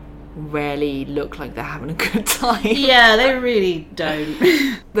 rarely look like they're having a good time. Yeah, they really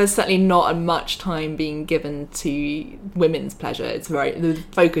don't. There's certainly not much time being given to women's pleasure. The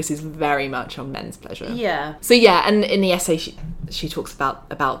focus is very much on men's pleasure. Yeah. So yeah, and in the essay she talks about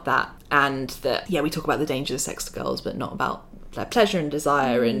that, and that we talk about the dangers of sex to girls, but not about their pleasure and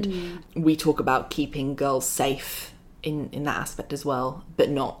desire, and we talk about keeping girls safe in that aspect as well, but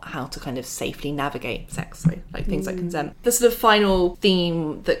not how to kind of safely navigate sex, so like things like consent. The sort of final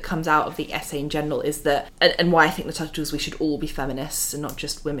theme that comes out of the essay in general is that, and why I think the title is "We should all be feminists and not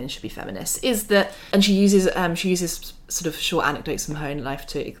just women should be feminists," is that, and she uses sort of short anecdotes from her own life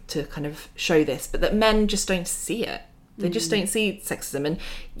to kind of show this, but that men just don't see it. They just don't see sexism. And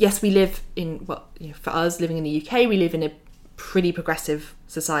yes, we live in, well, you know, for us living in the UK, we live in a pretty progressive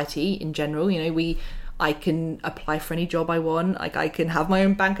society in general. You know, I can apply for any job I want. Like, I can have my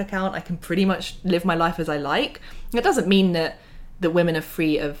own bank account. I can pretty much live my life as I like. It doesn't mean that women are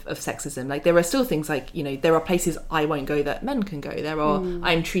free of sexism. Like, there are still things like, you know, there are places I won't go that men can go.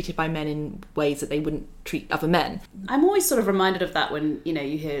 I'm treated by men in ways that they wouldn't treat other men. I'm always sort of reminded of that when, you know,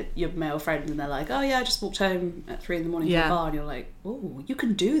 you hear your male friends and they're like, oh yeah, I just walked home at 3 a.m. from the bar, and you're like, oh, you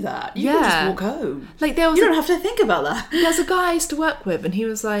can do that. You can just walk home. Like, you don't have to think about that. There's a guy I used to work with, and he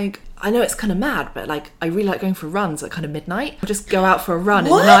was like, I know it's kind of mad, but like, I really like going for runs at kind of midnight. I'll just go out for a run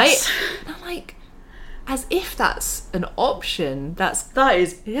in the night. And I'm like, as if that's an option. That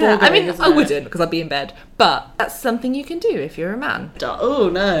is yeah. I mean, I wouldn't, because I'd be in bed, but that's something you can do if you're a man. Oh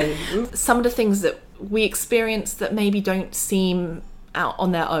no. Some of the things that we experience that maybe don't seem out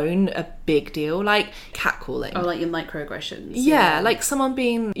on their own a big deal, like catcalling. Oh, like your microaggressions. Yeah, like someone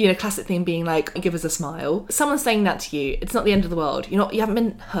being, you know, classic thing being like, give us a smile. Someone saying that to you, it's not the end of the world. You haven't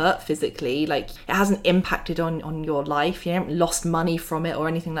been hurt physically, like it hasn't impacted on your life, you haven't lost money from it or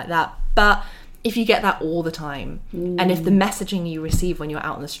anything like that. But if you get that all the time, and if the messaging you receive when you're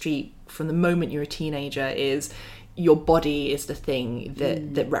out on the street from the moment you're a teenager is your body is the thing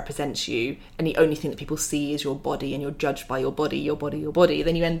that represents you, and the only thing that people see is your body, and you're judged by your body,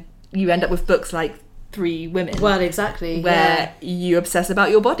 then you end up with books like 3 Women. Well, exactly. Where you obsess about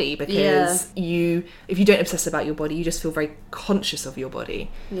your body, because if you don't obsess about your body, you just feel very conscious of your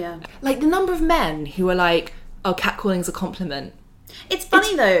body. Yeah. Like the number of men who are like, oh, catcalling's a compliment. It's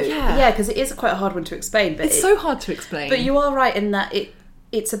funny though. Yeah, because it is quite a hard one to explain. But it's so hard to explain. But you are right in that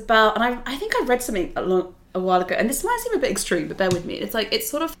it's about, and I think I read something a while ago, and this might seem a bit extreme, but bear with me. It's like, it's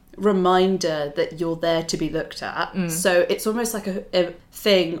sort of reminder that you're there to be looked at. So it's almost like a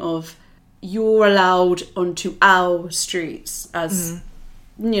thing of you're allowed onto our streets as,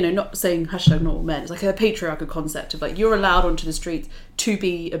 not saying hashtag not all men. It's like a patriarchal concept of like, you're allowed onto the streets to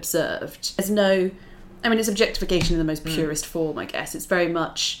be observed. There's no, it's objectification in the most purest form, I guess. It's very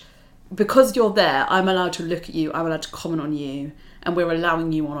much, because you're there, I'm allowed to look at you, I'm allowed to comment on you, and we're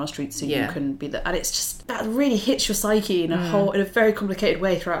allowing you on our streets so you can be there. And it's just, that really hits your psyche in a very complicated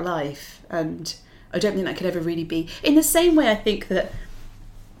way throughout life. And I don't think that could ever really be. In the same way, I think that,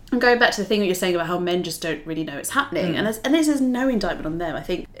 I'm going back to the thing that you're saying about how men just don't really know it's happening. And this is no indictment on them. I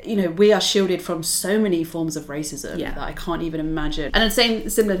think, we are shielded from so many forms of racism that I can't even imagine. And the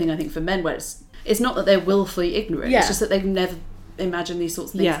similar thing, I think, for men, where it's not that they're willfully ignorant, it's just that they've never imagined these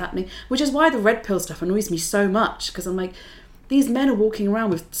sorts of things happening. Which is why the red pill stuff annoys me so much, because I'm like, these men are walking around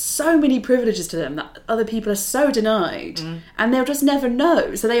with so many privileges to them that other people are so denied, and they'll just never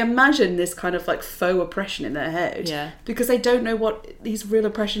know. So they imagine this kind of like faux oppression in their head, because they don't know what these real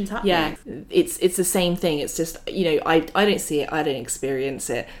oppressions happening. Yeah, it's the same thing. It's just, I don't see it, I don't experience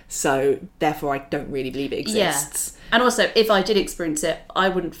it, so therefore I don't really believe it exists. Yeah. And also, if I did experience it, I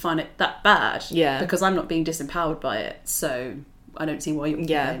wouldn't find it that bad, because I'm not being disempowered by it. So I don't see why you're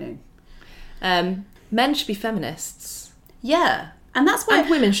complaining. Men should be feminists. Yeah, and that's why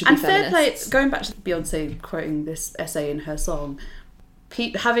women should be feminists. Fair play, going back to Beyonce quoting this essay in her song,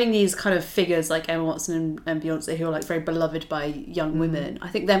 having these kind of figures like Emma Watson and Beyonce who are like very beloved by young women, I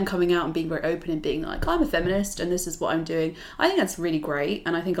think them coming out and being very open and being like, I'm a feminist and this is what I'm doing, I think that's really great.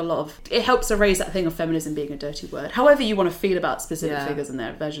 And I think it helps erase that thing of feminism being a dirty word, however you want to feel about specific figures and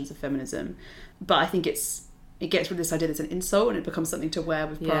their versions of feminism. But I think it gets rid of this idea that it's an insult and it becomes something to wear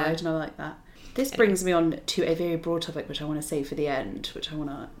with pride, and I like that. This brings me on to a very broad topic which I want to save for the end, which I want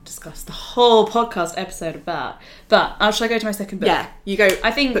to discuss the whole podcast episode about. But shall I go to my second book? Yeah, you go.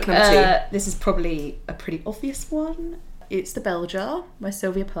 I think book number 2. This is probably a pretty obvious one. It's The Bell Jar by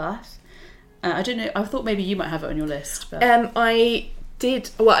Sylvia Plath. I don't know, I thought maybe you might have it on your list. But... I did.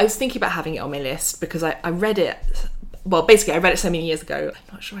 Well, I was thinking about having it on my list because I read it. Well, basically, I read it so many years ago.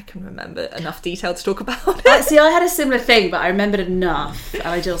 I'm not sure I can remember enough detail to talk about it. See, I had a similar thing, but I remembered enough. And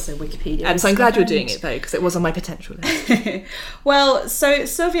I did also Wikipedia. So I'm glad you're doing it, though, because it was on my potential list. Well, so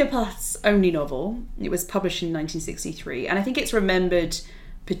Sylvia Plath's only novel, it was published in 1963. And I think it's remembered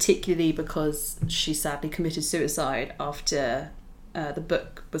particularly because she sadly committed suicide after the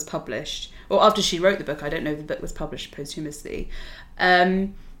book was published. Or after she wrote the book. I don't know if the book was published posthumously.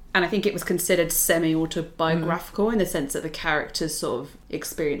 And I think it was considered semi-autobiographical in the sense that the character's sort of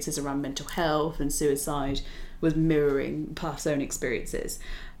experiences around mental health and suicide was mirroring Plath's own experiences.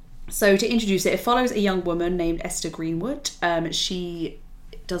 So to introduce it follows a young woman named Esther Greenwood. She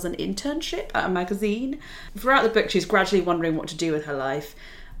does an internship at a magazine. Throughout the book, she's gradually wondering what to do with her life.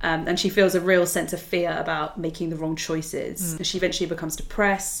 And she feels a real sense of fear about making the wrong choices. She eventually becomes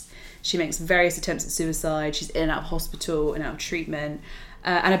depressed. She makes various attempts at suicide. She's in and out of hospital, in and out of treatment.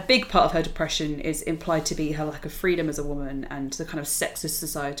 And a big part of her depression is implied to be her lack of freedom as a woman and the kind of sexist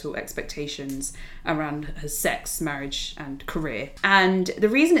societal expectations around her sex, marriage and career. And the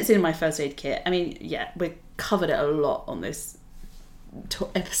reason it's in my first aid kit, we covered it a lot on this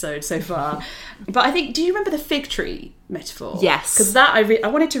episode so far. But I think, do you remember the fig tree metaphor? Yes. Because that I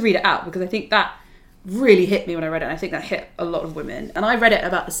wanted to read it out because I think that really hit me when I read it. And I think that hit a lot of women. And I read it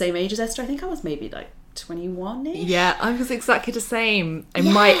about the same age as Esther. I think I was maybe like 21-ish. Yeah, I was exactly the same. I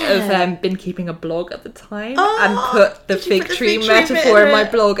might have been keeping a blog at the time and put the fig tree metaphor in my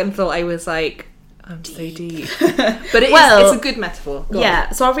blog and thought I was like, I'm so deep. But it's a good metaphor. Go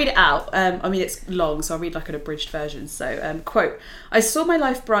on. So I'll read it out. It's long, so I'll read like an abridged version. So, quote, I saw my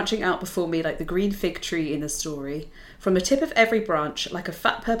life branching out before me like the green fig tree in the story. From the tip of every branch, like a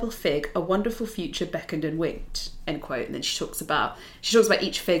fat purple fig, a wonderful future beckoned and winked. End quote. And then she talks about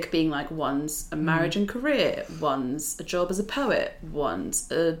each fig being like one's a marriage and career, one's a job as a poet, one's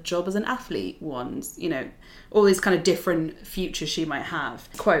a job as an athlete, one's, all these kind of different futures she might have.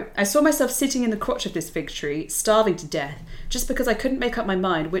 Quote, I saw myself sitting in the crotch of this fig tree, starving to death, just because I couldn't make up my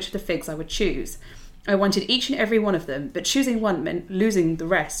mind which of the figs I would choose. I wanted each and every one of them, but choosing one meant losing the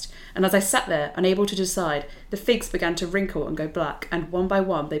rest. And as I sat there, unable to decide, the figs began to wrinkle and go black, and one by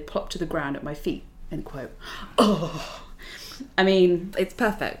one they plopped to the ground at my feet. End quote. Oh, it's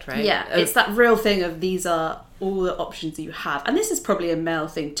perfect, right? Yeah, it's that real thing of these are all the options you have. And this is probably a male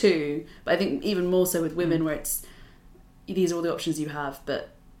thing too, but I think even more so with women where it's, these are all the options you have, but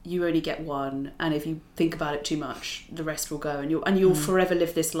you only get one, and if you think about it too much, the rest will go, and you'll forever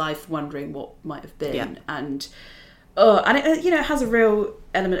live this life wondering what might have been. And it has a real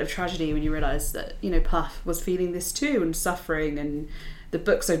element of tragedy when you realise that Plath was feeling this too and suffering, and the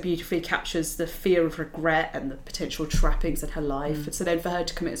book so beautifully captures the fear of regret and the potential trappings in her life. And so then for her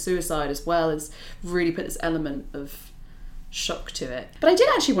to commit suicide as well as really put this element of shock to it. But I did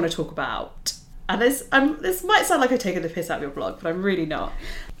actually want to talk about, and this might sound like I'm taking the piss out of your blog, but I'm really not.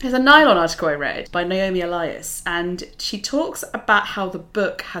 There's a Nylon article I read by Naomi Elias, and she talks about how the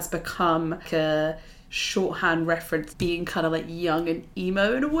book has become like a shorthand reference, being kind of like young and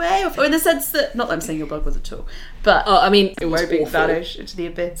emo in a way, or in the sense that, not that I'm saying your blog was at all, but I mean, it won't be vanish into the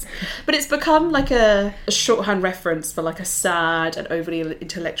abyss, but it's become like a shorthand reference for like a sad and overly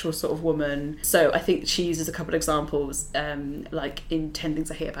intellectual sort of woman. So I think she uses a couple of examples, like in 10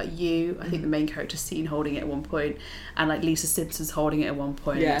 Things I Hate About You, I think the main character's seen holding it at one point, and like Lisa Simpson's holding it at one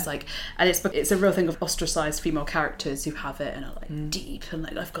point. Yeah. It's like, and it's a real thing of ostracised female characters who have it and are like deep and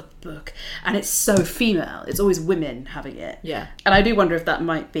like, I've got the book, and it's so female, it's always women having it. Yeah. And I do wonder if that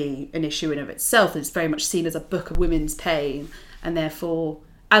might be an issue in of itself. It's very much seen as a book of women's pain, and therefore,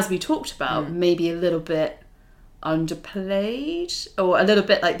 as we talked about, maybe a little bit underplayed, or a little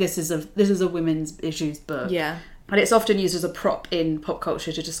bit like this is a women's issues book. Yeah. And it's often used as a prop in pop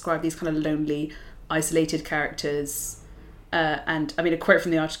culture to describe these kind of lonely, isolated characters. And I mean, a quote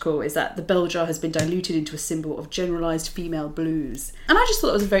from the article is that the bell jar has been diluted into a symbol of generalised female blues. And I just thought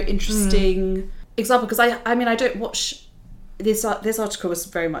that was a very interesting example, because I mean, I don't watch... This article was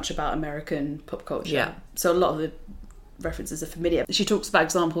very much about American pop culture. Yeah. So a lot of the references are familiar. She talks about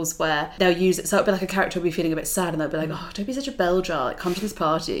examples where they'll use it, so it'll be like a character will be feeling a bit sad and they'll be like, oh, don't be such a bell jar, like, come to this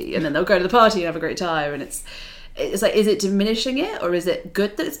party. And then they'll go to the party and have a great time, and it's like, is it diminishing it, or is it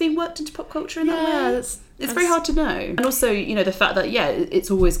good that it's being worked into pop culture in that way? It's very hard to know. And also, you know, the fact that,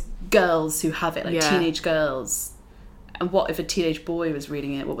 it's always girls who have it, like teenage girls. And what if a teenage boy was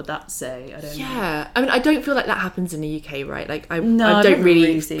reading it? What would that say? I don't know. Yeah, I mean, I don't feel like that happens in the UK, right? Like, I don't don't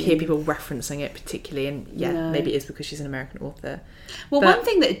really see. hear people referencing it particularly, and maybe it is because she's an American author. Well, one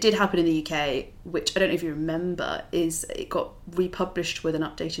thing that did happen in the UK, which I don't know if you remember, is it got republished with an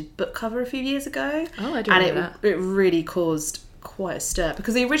updated book cover a few years ago. Oh, I don't know that. It really caused quite a stir,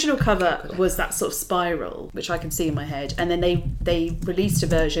 because the original cover was that sort of spiral, which I can see in my head, and then they released a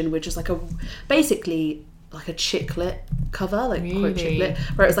version which is like basically like a chick lit cover, like quote chick lit,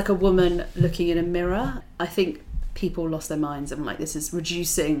 where it was like a woman looking in a mirror. I think people lost their minds and like, this is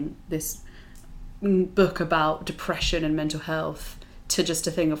reducing this book about depression and mental health to just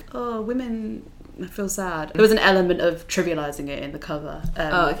a thing of, oh, women feel sad. There was an element of trivialising it in the cover,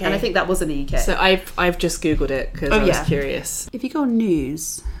 and I think that was in the UK. So I've just googled it because I was curious. If you go on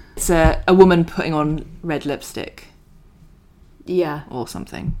news, it's a woman putting on red lipstick, or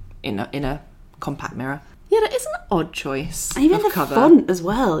something in a compact mirror. Yeah, that is an odd choice. Even of the cover. font as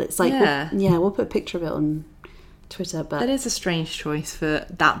well. It's like, we'll put a picture of it on Twitter. But that is a strange choice for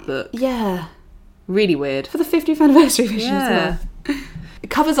that book. Yeah. Really weird. For the 50th anniversary edition as well.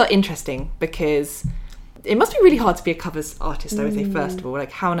 Covers are interesting because it must be really hard to be a covers artist, I would say, first of all.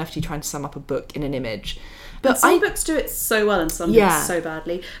 Like, how on earth do you try and sum up a book in an image? But some books do it so well and some books so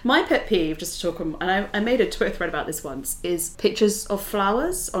badly. My pet peeve, just to talk, and I made a Twitter thread about this once, is pictures of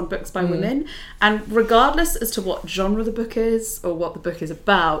flowers on books by women. And regardless as to what genre the book is or what the book is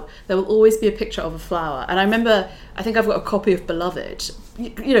about, there will always be a picture of a flower. And I remember, I think I've got a copy of Beloved.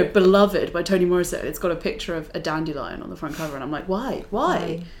 You know, Beloved by Toni Morrison. It's got a picture of a dandelion on the front cover. And I'm like,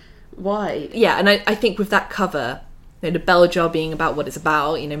 why? Yeah, and I think with that cover, you know, the bell jar being about what it's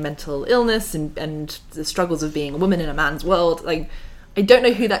about, you know, mental illness and the struggles of being a woman in a man's world, like, I don't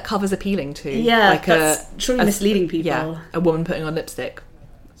know who that cover's appealing to. Yeah, like that's truly misleading people. Yeah, a woman putting on lipstick.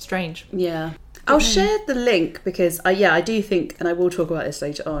 Strange. Yeah. I'll share the link because, I do think, and I will talk about this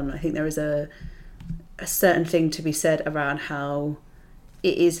later on, I think there is a certain thing to be said around how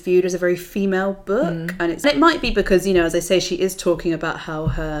it is viewed as a very female book. And it might be because, you know, as I say, she is talking about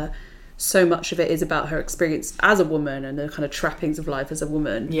how so much of it is about her experience as a woman and the kind of trappings of life as a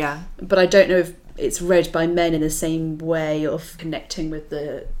woman. Yeah. But I don't know if it's read by men in the same way of connecting with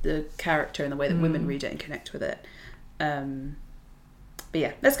the character in the way that women read it and connect with it. But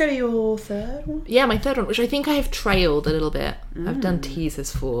yeah, let's go to your third one. Yeah, my third one, which I think I have trailed a little bit. I've done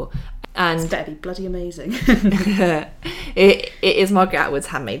teasers for. And it's better be bloody amazing. it is Margaret Atwood's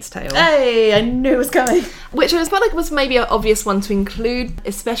Handmaid's Tale. Hey, I knew it was coming. Which I felt like was maybe an obvious one to include,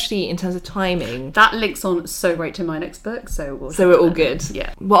 especially in terms of timing. That links on so great to my next book, so we're all good.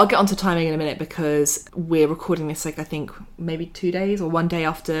 Yeah. Well, I'll get onto timing in a minute because we're recording this, like, I think maybe 2 days or 1 day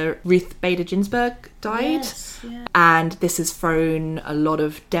after Ruth Bader Ginsburg died. Yes, yeah. And this has thrown a lot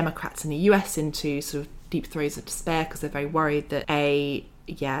of Democrats in the US into sort of deep throes of despair because they're very worried that a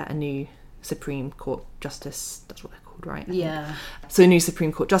new Supreme Court justice, that's what they're called, called, right? Yeah. So a new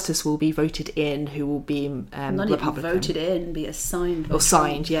Supreme Court justice will be voted in, who will be Not Republican. even voted in, be assigned. by Or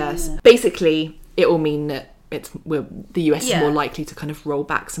signed, Trump, yes. yeah. Basically, it will mean that the US Yeah. is more likely to kind of roll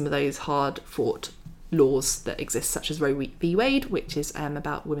back some of those hard-fought laws that exist, such as Roe v. Wade, which is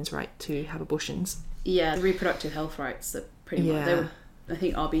about women's right to have abortions. Yeah, the reproductive health rights that pretty much, Yeah. I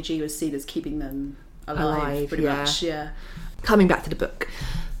think RBG was seen as keeping them alive pretty much, yeah. Coming back to the book.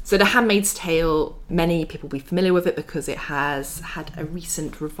 So The Handmaid's Tale, many people will be familiar with it because it has had a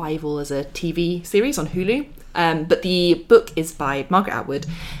recent revival as a TV series on Hulu. But the book is by Margaret Atwood,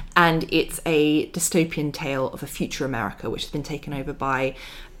 and it's a dystopian tale of a future America which has been taken over by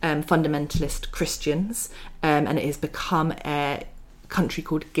fundamentalist Christians, and it has become a country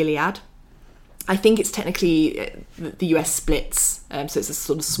called Gilead. I think it's technically the US splits, so it's a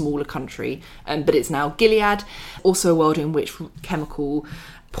sort of smaller country, but it's now Gilead. Also a world in which chemical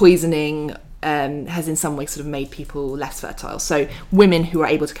poisoning has in some way sort of made people less fertile. So women who are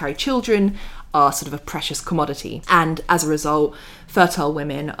able to carry children are sort of a precious commodity. And as a result, fertile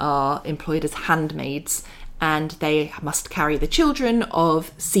women are employed as handmaids, and they must carry the children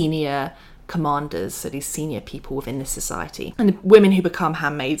of senior commanders, so these senior people within this society. And the women who become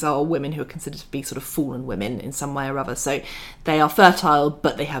handmaids are women who are considered to be sort of fallen women in some way or other. So they are fertile,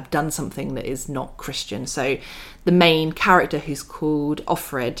 but they have done something that is not Christian. So the main character, who's called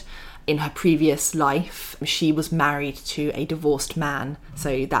Offred, in her previous life, she was married to a divorced man.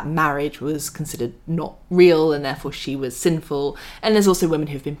 So that marriage was considered not real, and therefore she was sinful. And there's also women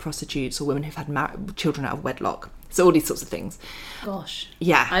who've been prostitutes or women who've had children out of wedlock. So all these sorts of things. Gosh.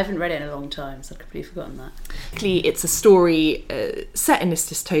 Yeah. I haven't read it in a long time, so I've completely forgotten that. It's a story set in this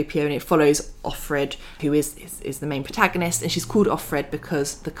dystopia, and it follows Offred, who is the main protagonist. And she's called Offred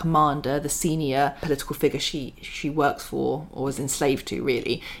because the commander, the senior political figure she works for, or was enslaved to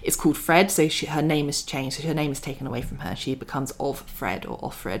really, is called Fred. So her name is changed. So her name is taken away from her. She becomes of Fred or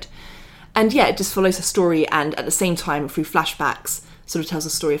Offred. And yeah, it just follows her story, and at the same time, through flashbacks, sort of tells a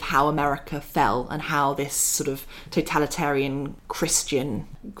story of how America fell and how this sort of totalitarian Christian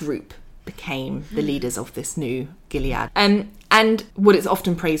group became the leaders of this new Gilead. And what it's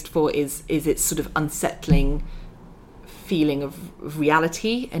often praised for is its sort of unsettling feeling of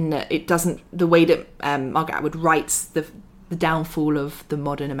reality, and that it doesn't, the way that Margaret Atwood writes the downfall of the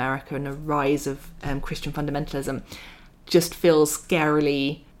modern America and the rise of Christian fundamentalism just feels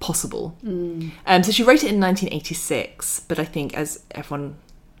scarily possible. So she wrote it in 1986, but I think, as everyone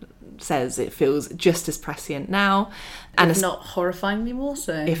says, it feels just as prescient now, and if not horrifyingly more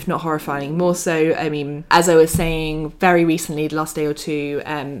so. If not horrifying more so. I mean, as I was saying, very recently, the last day or two,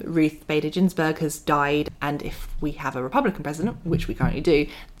 Ruth Bader Ginsburg has died, and if we have a Republican president, which we currently do,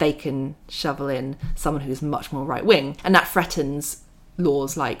 they can shovel in someone who's much more right-wing, and that threatens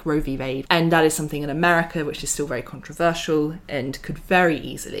laws like Roe v. Wade. And that is something in America which is still very controversial and could very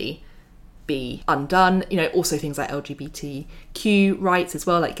easily be undone. You know, also things like LGBTQ rights as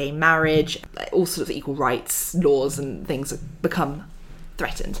well, like gay marriage, all sorts of equal rights laws and things have become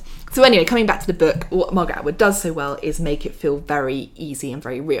threatened. So anyway, coming back to the book, what Margaret Atwood does so well is make it feel very easy and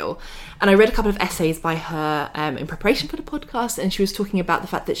very real. And I read a couple of essays by her in preparation for the podcast, and she was talking about the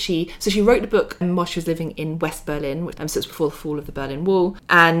fact that she wrote the book while she was living in West Berlin, so it was before the fall of the Berlin Wall,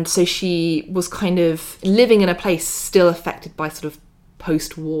 and so she was kind of living in a place still affected by sort of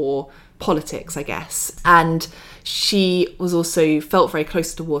post-war politics, I guess. And she was also felt very close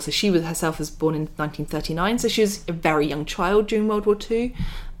to the war. So she herself was born in 1939, so she was a very young child during World War II,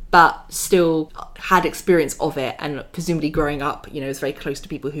 but still had experience of it, and presumably growing up, you know, was very close to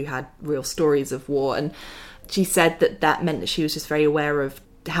people who had real stories of war. And she said that meant that she was just very aware of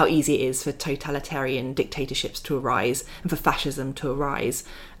how easy it is for totalitarian dictatorships to arise and for fascism to arise.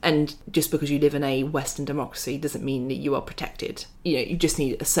 And just because you live in a Western democracy doesn't mean that you are protected. You know, you just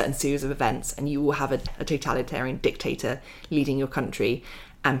need a certain series of events and you will have a totalitarian dictator leading your country,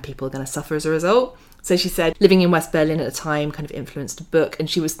 and people are going to suffer as a result. So she said living in West Berlin at the time kind of influenced the book, and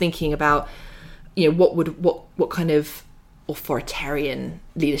she was thinking about, you know, what kind of authoritarian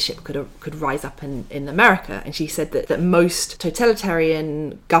leadership could rise up in America. And she said that most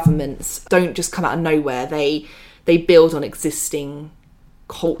totalitarian governments don't just come out of nowhere. They build on existing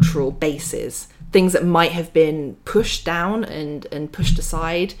cultural bases, things that might have been pushed down and pushed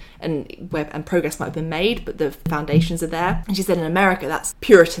aside, and progress might have been made, but the foundations are there. And she said in America, that's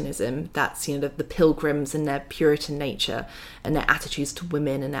Puritanism, that's, you know, the Pilgrims and their Puritan nature and their attitudes to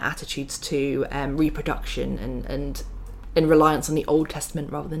women and their attitudes to reproduction and reliance on the Old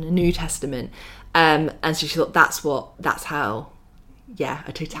Testament rather than the New Testament. And so she thought that's how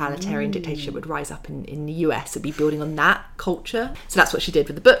a totalitarian dictatorship would rise up in the US. It'd be building on that culture. So that's what she did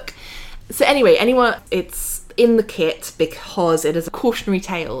with the book. So anyway, it's in the kit because it is a cautionary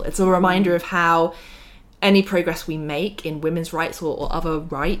tale. It's a reminder of how any progress we make in women's rights or other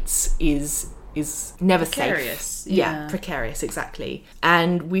rights is never precarious. Safe. Yeah, precarious, exactly.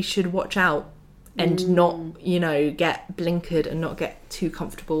 And we should watch out and not, get blinkered and not get too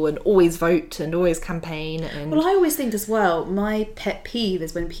comfortable and always vote and always campaign. And well, I always think as well, my pet peeve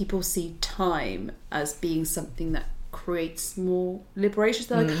is when people see time as being something that creates more liberation.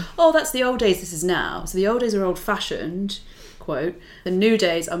 They're like, oh, that's the old days, this is now. So the old days are old-fashioned, quote, the new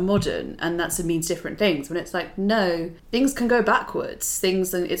days are modern, and that means different things. When it's like, no, things can go backwards.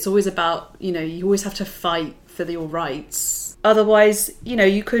 It's always about, you always have to fight for your rights. Otherwise,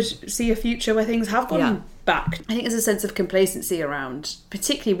 you could see a future where things have gone back. I think there's a sense of complacency around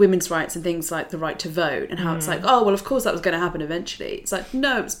particularly women's rights and things like the right to vote, and how it's like, oh, well, of course that was going to happen eventually. It's like,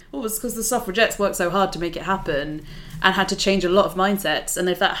 no, it's because the suffragettes worked so hard to make it happen and had to change a lot of mindsets, and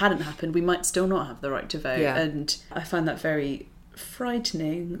if that hadn't happened, we might still not have the right to vote. And I find that very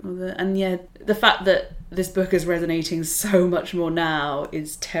frightening. And the fact that this book is resonating so much more now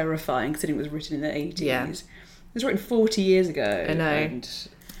is terrifying, considering it was written in the 80s. It was written 40 years ago. I know.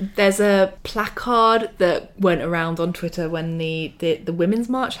 There's a placard that went around on Twitter when the Women's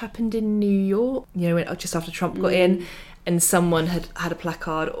March happened in New York, just after Trump got in, and someone had a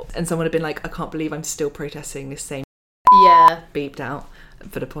placard, and someone had been like, I can't believe I'm still protesting this same beeped out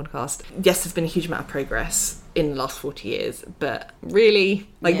for the podcast. Yes, there's been a huge amount of progress in the last 40 years, but really,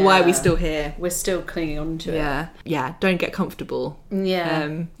 why are we still here? We're still clinging on to it. Yeah, don't get comfortable.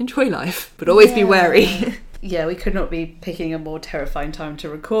 Enjoy life, but always be wary. Yeah, we could not be picking a more terrifying time to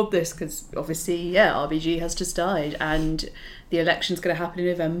record this, because obviously, RBG has just died and the election's going to happen in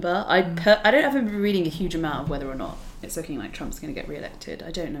November. I haven't been reading a huge amount of whether or not it's looking like Trump's going to get re-elected. I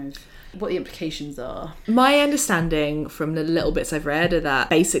don't know what the implications are. My understanding from the little bits I've read are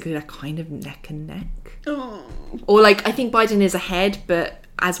that basically they're kind of neck and neck. Oh. Or I think Biden is ahead, but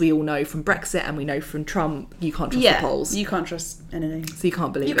as we all know from Brexit and we know from Trump, you can't trust the polls. You can't trust anything. So you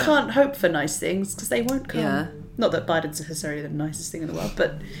can't believe it. You can't hope for nice things because they won't come. Yeah. Not that Biden's necessarily the nicest thing in the world,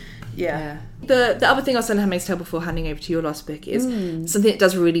 but The other thing I was saying, Handmaid's Tale, before handing over to your last book, is something that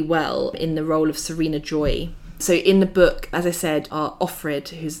does really well in the role of Serena Joy. So in the book, as I said, Offred,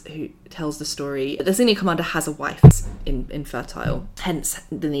 who tells the story, the senior commander has a wife infertile, hence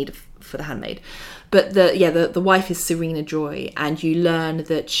the need for the handmaid. But the wife is Serena Joy, and you learn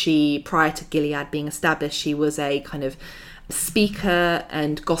that she, prior to Gilead being established, she was a kind of speaker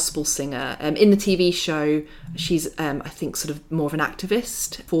and gospel singer. In the TV show, she's I think sort of more of an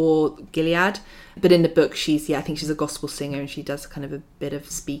activist for Gilead, but in the book I think she's a gospel singer and she does kind of a bit of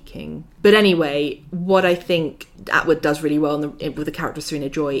speaking. But anyway, what I think Atwood does really well with the character of Serena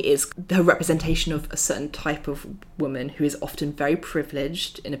Joy is her representation of a certain type of woman who is often very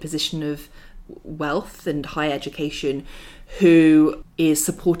privileged in a position of wealth and high education, who is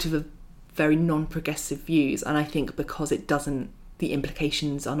supportive of very non-progressive views, and I think because the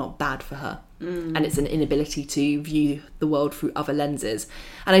implications are not bad for her, and it's an inability to view the world through other lenses.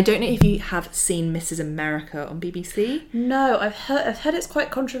 And I don't know if you have seen Mrs. America on BBC. No, I've heard it's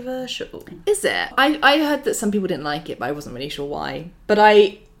quite controversial. Is it? I heard that some people didn't like it, but I wasn't really sure why. But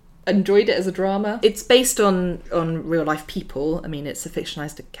I enjoyed it as a drama. It's based on real life people. I mean, it's a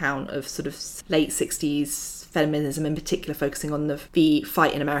fictionalized account of sort of late 60s feminism, in particular focusing on the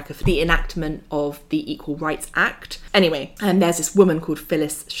fight in America for the enactment of the Equal Rights Act. Anyway, there's this woman called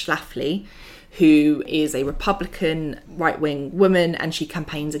Phyllis Schlafly, who is a Republican right-wing woman, and she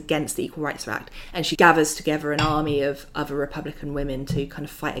campaigns against the Equal Rights Act, and she gathers together an army of other Republican women to kind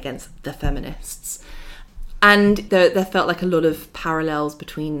of fight against the feminists. And there felt like a lot of parallels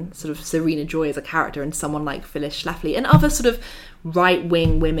between sort of Serena Joy as a character and someone like Phyllis Schlafly and other sort of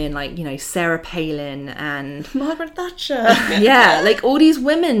right-wing women like, Sarah Palin and Margaret Thatcher. Yeah, like all these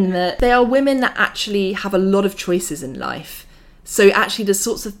women they are women that actually have a lot of choices in life. So actually the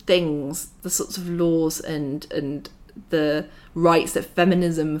sorts of things, the sorts of laws and the rights that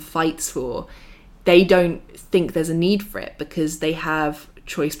feminism fights for, they don't think there's a need for it because they have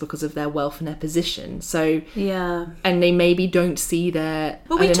choice because of their wealth and their position. So and they maybe don't see their...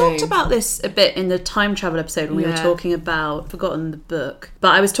 Well, we talked about this a bit in the time travel episode when we were talking about, forgotten the book, but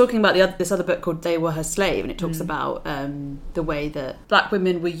I was talking about this other book called They Were Her Slave, and it talks about the way that black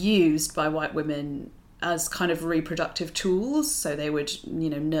women were used by white women as kind of reproductive tools. So they would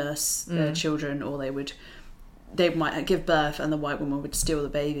nurse their children, or they might give birth and the white woman would steal the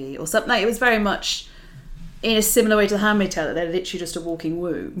baby or something. It was very much in a similar way to The Handmaid's Tale, that they're literally just a walking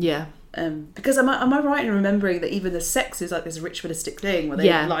womb. Yeah. Because am I right in remembering that even the sex is like this ritualistic thing where they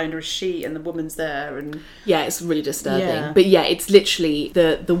lie under a sheet and the woman's there and it's really disturbing. But it's literally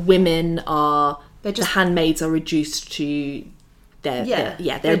the women are the handmaids are reduced to their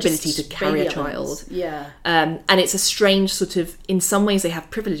ability to carry a child. And it's a strange sort of, in some ways they have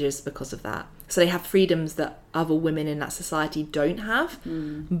privileges because of that. So they have freedoms that other women in that society don't have,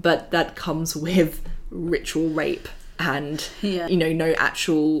 but that comes with ritual rape and no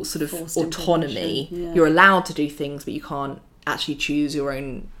actual sort of forced autonomy. You're allowed to do things, but you can't actually choose your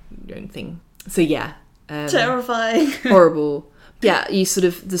own thing. So terrifying, horrible. You sort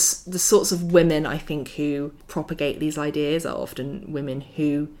of the sorts of women I think who propagate these ideas are often women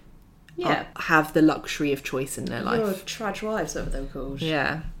who have the luxury of choice in their life. Trad wives, whatever they were called.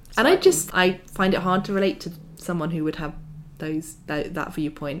 And I find it hard to relate to someone who would have that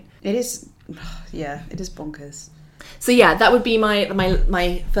viewpoint. It is bonkers. So that would be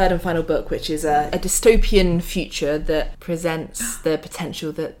my third and final book, which is a dystopian future that presents the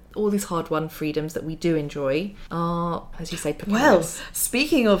potential that all these hard-won freedoms that we do enjoy are, as you say, precarious. Well,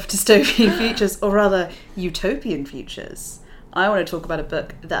 speaking of dystopian futures, or rather utopian futures, I want to talk about a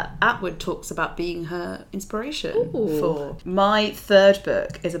book that Atwood talks about being her inspiration for. My third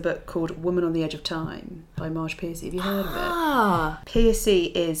book is a book called Woman on the Edge of Time by Marge Piercy. Have you heard of it? Piercy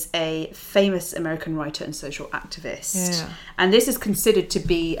is a famous American writer and social activist. And this is considered to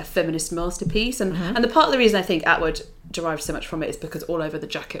be a feminist masterpiece. And the part of the reason I think Atwood derived so much from it is because all over the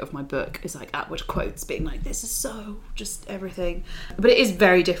jacket of my book is like Atwood quotes being like, this is so just everything. But it is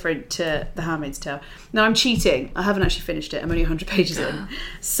very different to The Handmaid's Tale. Now I'm cheating. I haven't actually finished it. I'm only 100 pages in.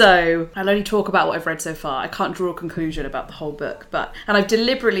 So I'll only talk about what I've read so far. I can't draw a conclusion about the whole book. And I've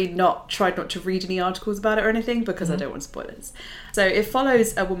deliberately tried not to read any articles about it or anything because I don't want spoilers. So it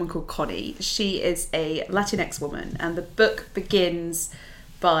follows a woman called Connie. She is a Latinx woman, and the book begins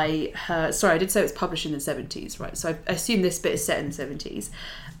by her... Sorry, I did say it was published in the 70s, right? So I assume this bit is set in the 70s.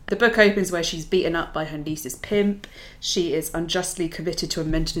 The book opens where she's beaten up by her niece's pimp. She is unjustly committed to a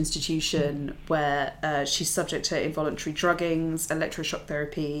mental institution where she's subject to involuntary druggings, electroshock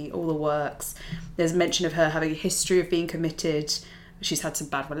therapy, all the works. There's mention of her having a history of being committed. She's had some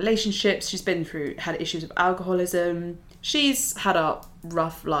bad relationships. She's had issues with alcoholism. She's had a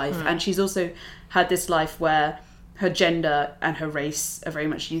rough life. And she's also had this life where her gender and her race are very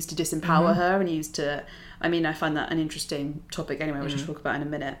much used to disempower her and used to... I mean, I find that an interesting topic anyway, which I'll talk about in a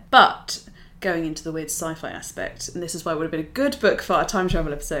minute. But going into the weird sci-fi aspect, and this is why it would have been a good book for our time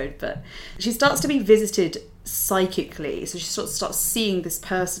travel episode, but she starts to be visited psychically. So she starts seeing this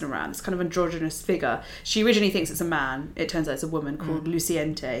person around, this kind of androgynous figure. She originally thinks it's a man. It turns out it's a woman called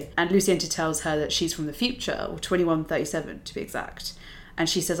Luciente. And Luciente tells her that she's from the future, or 2137 to be exact. And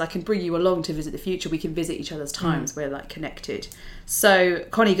she says, I can bring you along to visit the future. We can visit each other's times. We're like connected. So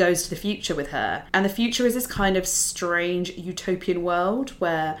Connie goes to the future with her. And the future is this kind of strange utopian world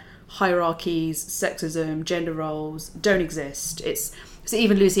where hierarchies, sexism, gender roles don't exist. So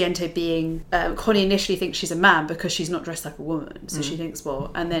even Luciente being... Connie initially thinks she's a man because she's not dressed like a woman. So she thinks,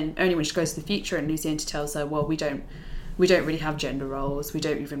 and then only when she goes to the future and Luciente tells her, we don't really have gender roles. We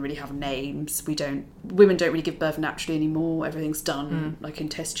don't even really have names. Women don't really give birth naturally anymore. Everything's done like in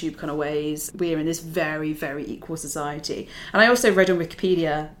test tube kind of ways. We're in this very, very equal society. And I also read on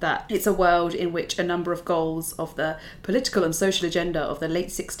Wikipedia that it's a world in which a number of goals of the political and social agenda of the late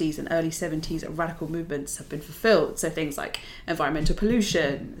 60s and early 70s radical movements have been fulfilled. So things like environmental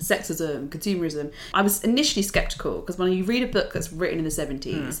pollution, sexism, consumerism. I was initially sceptical because when you read a book that's written in the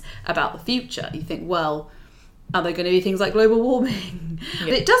 70s about the future, you think, are there going to be things like global warming?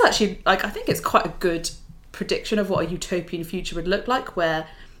 But it does actually, I think it's quite a good prediction of what a utopian future would look like, where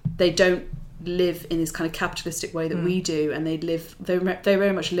they don't live in this kind of capitalistic way that we do, and they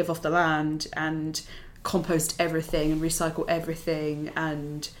very much live off the land and compost everything and recycle everything.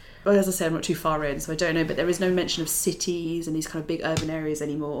 And as I say, I'm not too far in, so I don't know, but there is no mention of cities and these kind of big urban areas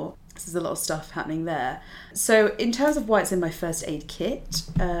anymore. So there's a lot of stuff happening there. So in terms of why it's in my first aid kit,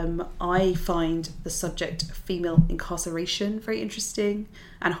 I find the subject of female incarceration very interesting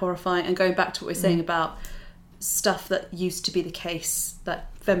and horrifying. And going back to what we were saying about stuff that used to be the case that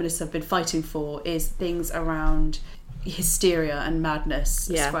feminists have been fighting for, is things around hysteria and madness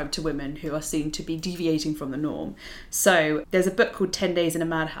ascribed to women who are seen to be deviating from the norm. So there's a book called 10 Days in a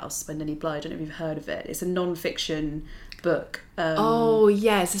Madhouse by Nellie Bly. I don't know if you've heard of it. It's a non-fiction book.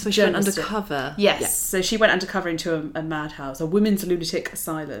 Yes, this was she went undercover. Yes, so she went undercover into a madhouse, a women's lunatic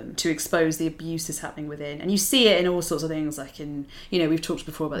asylum, to expose the abuses happening within. And you see it in all sorts of things, like in, we've talked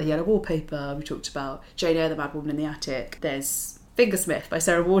before about the yellow wallpaper, we talked about Jane Eyre, the Mad Woman in the Attic. There's Fingersmith by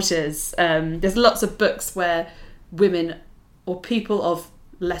Sarah Waters. There's lots of books where women or people of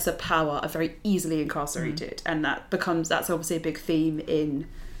lesser power are very easily incarcerated, and that's obviously a big theme in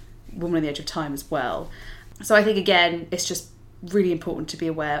Woman on the Edge of Time as well. So I think, again, it's just really important to be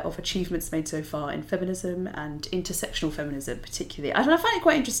aware of achievements made so far in feminism and intersectional feminism particularly. I find it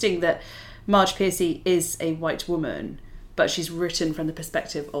quite interesting that Marge Piercy is a white woman, but she's written from the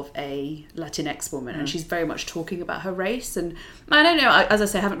perspective of a Latinx woman, and she's very much talking about her race. And I don't know, as I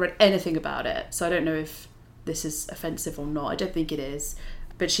say, I haven't read anything about it, so I don't know if this is offensive or not. I don't think it is.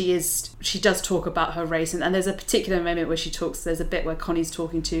 But she does talk about her race, and there's a particular moment where there's a bit where Connie's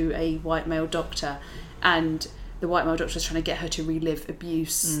talking to a white male doctor, and the white male doctor is trying to get her to relive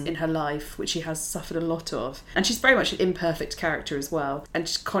abuse in her life, which she has suffered a lot of. And she's very much an imperfect character as well.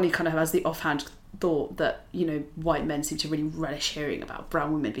 And Connie kind of has the offhand thought that, you know, white men seem to really relish hearing about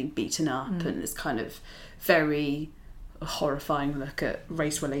brown women being beaten up, and this kind of very horrifying look at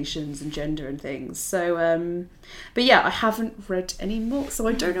race relations and gender and things. So but yeah, I haven't read any more, so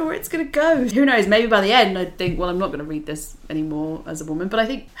I don't know where it's going to go. Who knows, maybe by the end I'd think, well, I'm not going to read this anymore as a woman. But I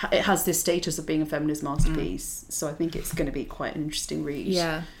think it has this status of being a feminist masterpiece, so I think it's going to be quite an interesting read.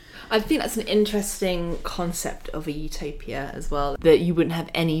 Yeah, I think that's an interesting concept of a utopia as well, that you wouldn't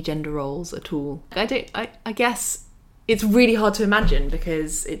have any gender roles at all. I guess it's really hard to imagine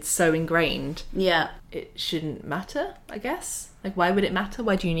because it's so ingrained. Yeah. It shouldn't matter, I guess. Like, why would it matter?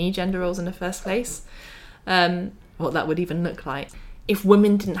 Why do you need gender roles in the first place? What that would even look like. If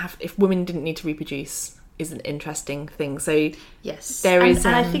women didn't need to reproduce is an interesting thing. So yes, there is,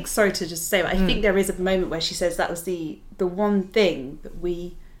 and I think, sorry to just say, but I think there is a moment where she says that was the one thing that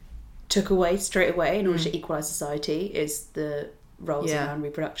we took away straight away in order to equalise society is the roles around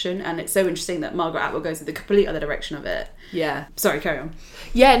reproduction. And it's so interesting that Margaret Atwood goes in the complete other direction of it. Yeah. Sorry, carry on.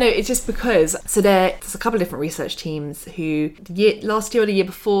 Yeah, no, it's just because, so there's a couple of different research teams who last year or the year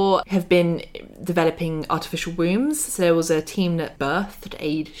before have been developing artificial wombs. So there was a team that birthed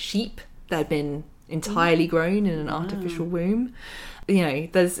a sheep that had been entirely grown in an artificial womb. You know,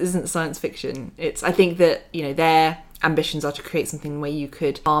 this isn't science fiction. I think that, you know, their ambitions are to create something where you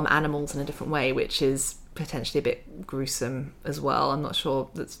could harm animals in a different way, which is potentially a bit gruesome as well. I'm not sure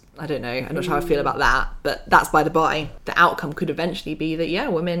I don't know. I'm not sure how I feel about that, but that's by the by. The outcome could eventually be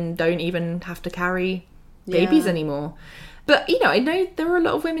that, women don't even have to carry babies anymore. But, you know, I know there are a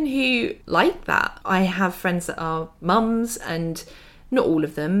lot of women who like that. I have friends that are mums, and not all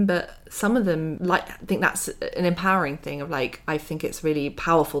of them, but some of them think that's an empowering thing of like, I think it's really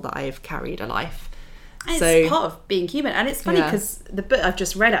powerful that I've carried a life. It's part of being human. And it's funny because the book I've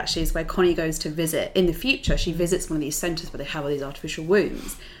just read actually is where Connie goes to visit. In the future, she visits one of these centres where they have all these artificial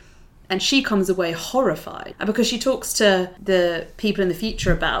wombs. And she comes away horrified. And because she talks to the people in the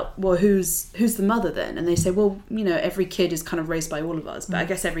future about, well, who's the mother then? And they say, well, you know, every kid is kind of raised by all of us. But I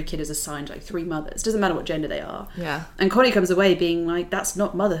guess every kid is assigned like 3 mothers. Doesn't matter what gender they are. Yeah. And Connie comes away being like, that's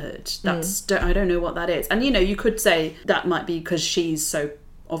not motherhood. I don't know what that is. And, you know, you could say that might be because she's so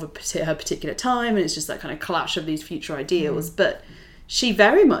of her particular time, and it's just that kind of clash of these future ideals. But she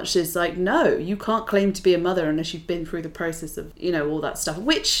very much is like, no, you can't claim to be a mother unless you've been through the process of, you know, all that stuff,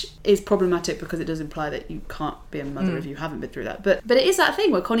 which is problematic because it does imply that you can't be a mother if you haven't been through that. But it is that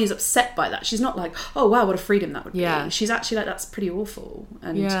thing where Connie's upset by that. She's not like, oh wow, what a freedom that would be. She's actually like, that's pretty awful,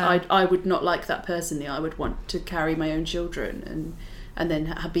 and I would not like that personally. I would want to carry my own children and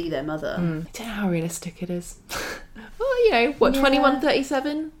then be their mother. I don't know how realistic it is. Well, you know, what,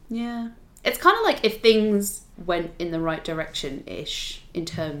 2137? Yeah. It's kind of like if things went in the right direction-ish in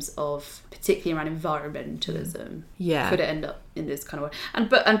terms of, particularly around environmentalism. Yeah. Could it end up in this kind of way?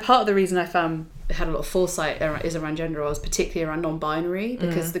 And part of the reason I found it had a lot of foresight is around gender roles, particularly around non-binary,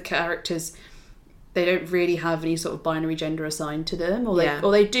 because the characters, they don't really have any sort of binary gender assigned to them, or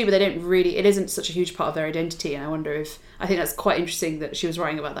they do, but they don't really, it isn't such a huge part of their identity. And I think that's quite interesting that she was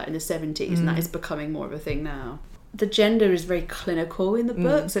writing about that in the 70s, and that is becoming more of a thing now. The gender is very clinical in the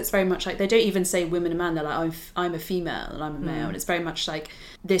book, so it's very much like, they don't even say women and man, they're like, I'm a female and I'm a male, and it's very much like,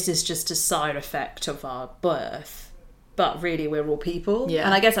 this is just a side effect of our birth, but really we're all people. Yeah.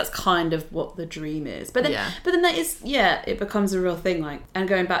 And I guess that's kind of what the dream is. But then that is, it becomes a real thing. Like, and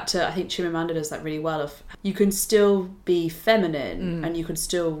going back to, I think Chimamanda does that really well, of you can still be feminine and you can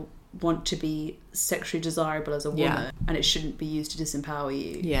still want to be sexually desirable as a woman, and it shouldn't be used to disempower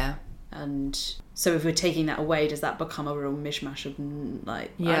you. Yeah. And so if we're taking that away, does that become a real mishmash of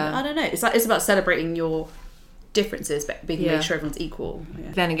like, I don't know. It's about celebrating your differences, but making sure everyone's equal.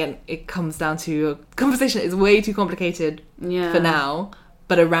 Yeah. Then again, it comes down to a conversation that is way too complicated for now,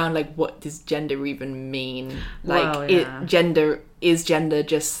 but around like, what does gender even mean? Like, is gender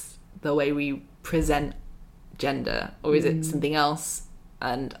just the way we present gender, or is it something else?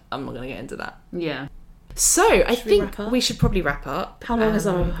 And I'm not going to get into that. Yeah. So I think wrap up? we should probably wrap up. How long is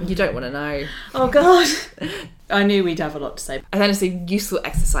our... You don't want to know. Oh God. I knew we'd have a lot to say. I think it's a useful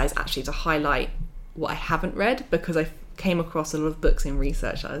exercise actually to highlight what I haven't read, because I came across a lot of books in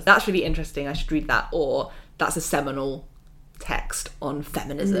research. That's really interesting, I should read that, or that's a seminal text on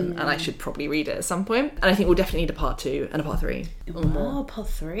feminism and I should probably read it at some point. And I think we'll definitely need a part 2 and a part 3 or more. Oh, part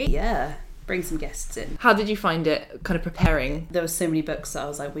 3. Yeah. Bring some guests in. How did you find it kind of preparing? There were so many books that I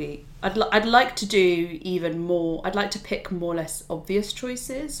was like, I'd like to do even more. I'd like to pick more or less obvious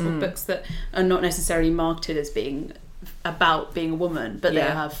choices of books that are not necessarily marketed as being about being a woman, but they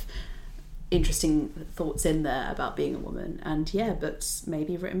have interesting thoughts in there about being a woman. And books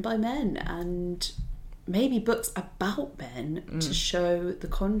maybe written by men, and maybe books about men to show the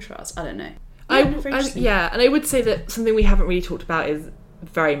contrast. I don't know. And I would say that something we haven't really talked about is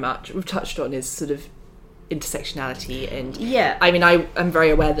very much, we've touched on, is sort of intersectionality. And I mean, I'm very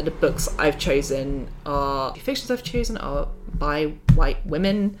aware that the books I've chosen are, the fictions I've chosen are by white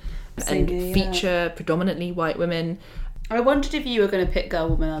women and feature predominantly white women. I wondered if you were going to pick Girl,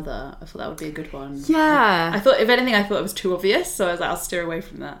 Woman, Other. I thought that would be a good one. Yeah. I thought, if anything, it was too obvious, so I was like, I'll steer away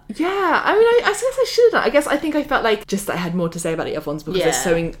from that. Yeah, I mean, I guess I should have done. I think I felt like just that I had more to say about the other ones because they're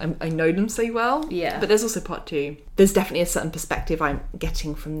so, I know them so well. Yeah. But there's also part 2. There's definitely a certain perspective I'm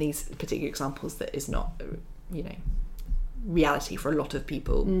getting from these particular examples that is not, reality for a lot of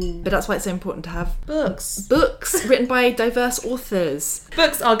people. But that's why it's so important to have books written by diverse authors.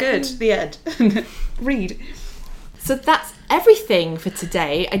 Books are good. The end. Read. So that's everything for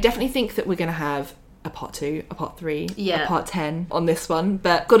today. I definitely think that we're going to have a part 2, a part 3, a part 10 on this one.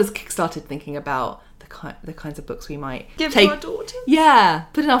 But got us kickstarted thinking about the kinds of books we might give to our daughters. Yeah,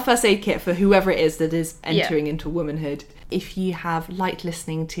 put in our first aid kit for whoever it is that is entering into womanhood. If you have liked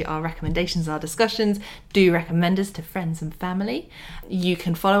listening to our recommendations, our discussions, do recommend us to friends and family. You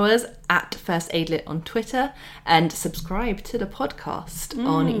can follow us at First Aid Lit on Twitter and subscribe to the podcast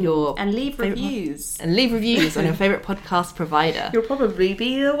on your... And leave reviews. And leave reviews on your favourite podcast provider. You'll probably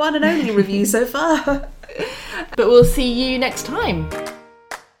be the one and only review so far. But we'll see you next time.